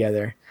house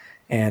together,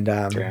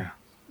 and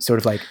sort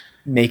of like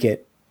make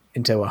it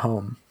into a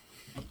home.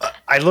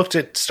 I looked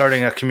at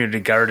starting a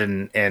community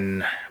garden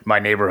in my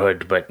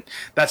neighborhood, but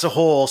that's a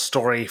whole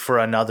story for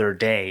another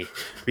day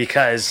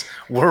because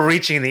we're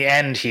reaching the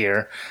end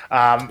here.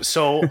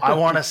 So I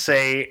want to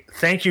say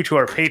thank you to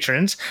our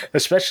patrons,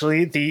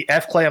 especially the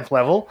F-Clamp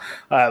level,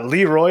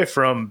 Leroy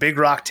from Big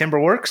Rock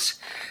Timberworks.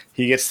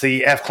 He gets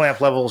the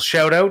F-Clamp level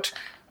shout out.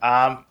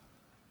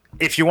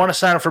 If you want to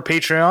sign up for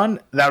Patreon,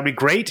 that would be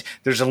great.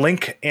 There's a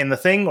link in the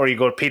thing, or you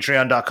go to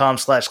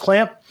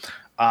patreon.com/clamp.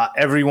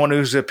 Everyone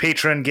who's a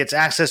patron gets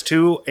access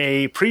to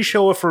a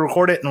pre-show if we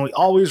record it, and we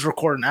always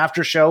record an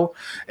after show.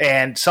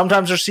 And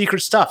sometimes there's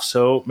secret stuff,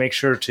 so make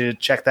sure to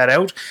check that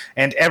out.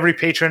 And every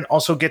patron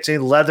also gets a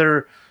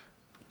leather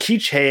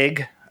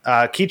keychain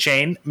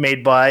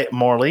made by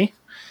Morley.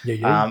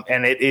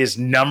 And it is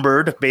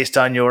numbered based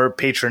on your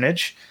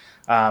patronage.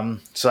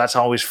 So that's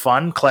always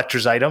fun.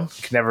 Collector's item.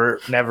 Can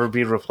never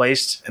be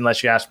replaced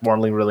unless you ask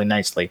Morley really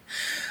nicely.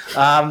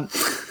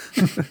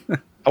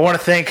 I want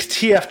to thank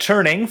TF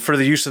Turning for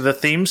the use of the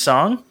theme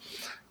song.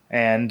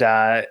 And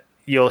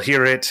you'll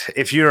hear it.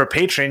 If you're a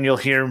patron, you'll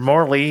hear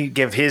Morley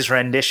give his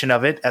rendition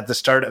of it at the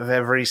start of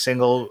every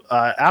single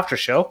after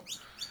show.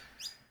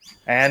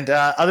 And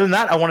other than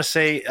that, I want to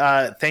say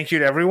thank you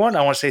to everyone.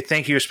 I want to say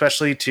thank you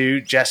especially to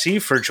Jesse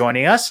for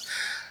joining us.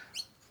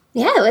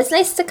 Yeah, it was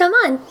nice to come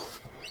on.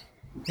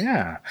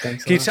 Yeah.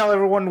 Thanks a Can you lot. tell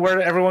everyone where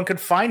everyone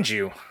could find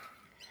you?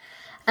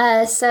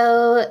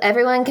 So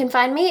everyone can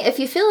find me if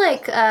you feel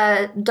like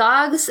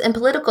dogs and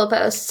political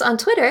posts on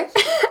Twitter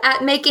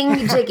at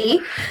Making Jiggy,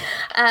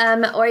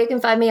 or you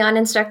can find me on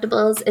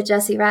Instructables at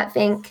Jesse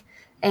Ratfink,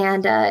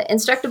 and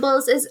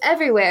Instructables is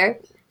everywhere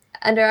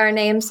under our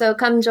name. So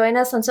come join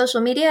us on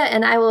social media,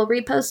 and I will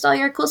repost all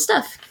your cool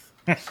stuff.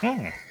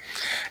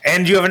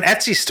 And you have an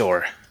Etsy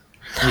store.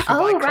 You can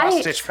buy right.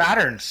 cross-stitch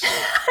patterns.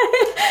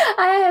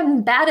 I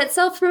am bad at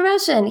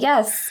self-promotion.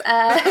 Yes,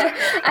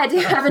 I do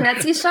have an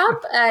Etsy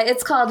shop.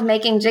 It's called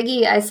Making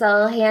Jiggy. I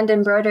sell hand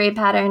embroidery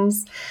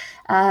patterns.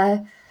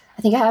 I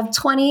think I have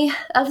 20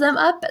 of them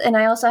up, and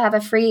I also have a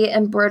free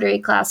embroidery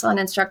class on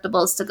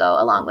Instructables to go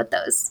along with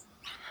those.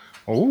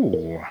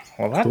 Oh,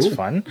 well, that's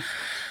fun.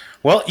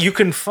 Well, you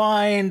can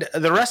find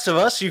the rest of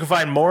us. You can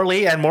find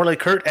Morley and Morley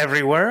Kurt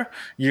everywhere.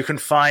 You can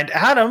find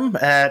Adam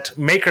at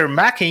Maker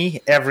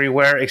Mackie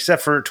everywhere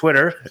except for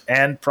Twitter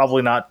and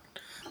probably not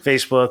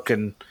Facebook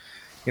and,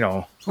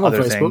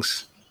 other Facebook.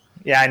 things.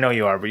 Yeah, I know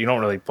you are, but you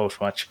don't really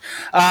post much.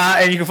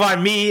 And you can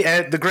find me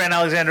at the Grant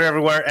Alexander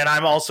everywhere. And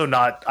I'm also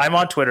not. I'm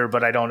on Twitter,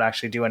 but I don't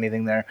actually do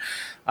anything there.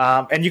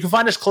 And you can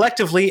find us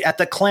collectively at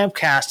the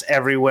Clampcast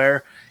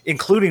everywhere,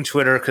 including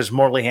Twitter, because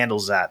Morley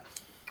handles that.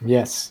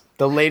 Yes.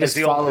 The latest As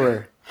the old-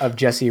 follower of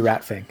Jesse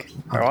Ratfink.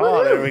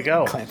 Oh, there we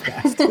go.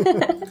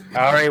 Clampcast.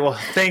 All right. Well,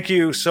 thank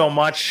you so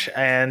much,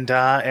 and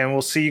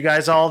we'll see you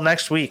guys all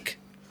next week.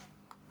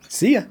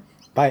 See ya.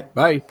 Bye.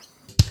 Bye.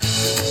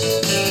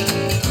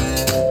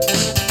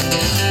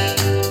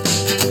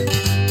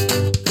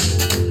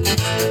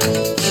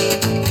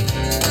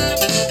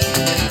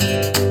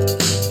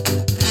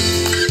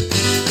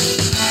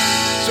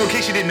 So, in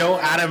case you didn't know,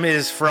 Adam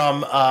is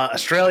from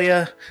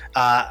Australia.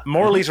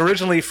 Morley's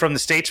originally from the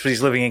States, but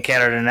he's living in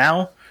Canada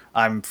now.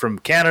 I'm from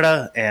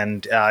Canada,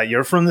 and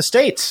you're from the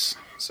States.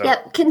 So,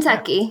 Yep,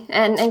 Kentucky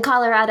and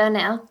Colorado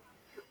now.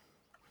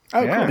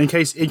 Oh, yeah. In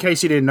case you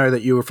didn't know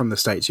that you were from the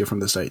States, you're from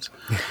the States.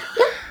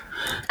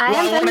 I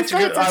am from the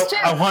States, that's true.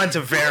 I wanted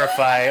to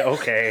verify.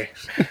 Okay,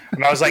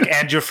 and I was like,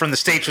 "And you're from the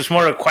States?" Was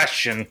more a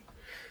question.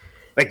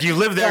 Like you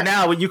live there Yeah.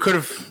 now, but you could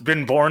have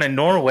been born in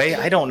Norway.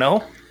 I don't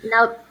know.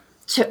 Nope.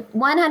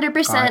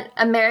 100%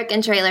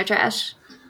 American trailer trash.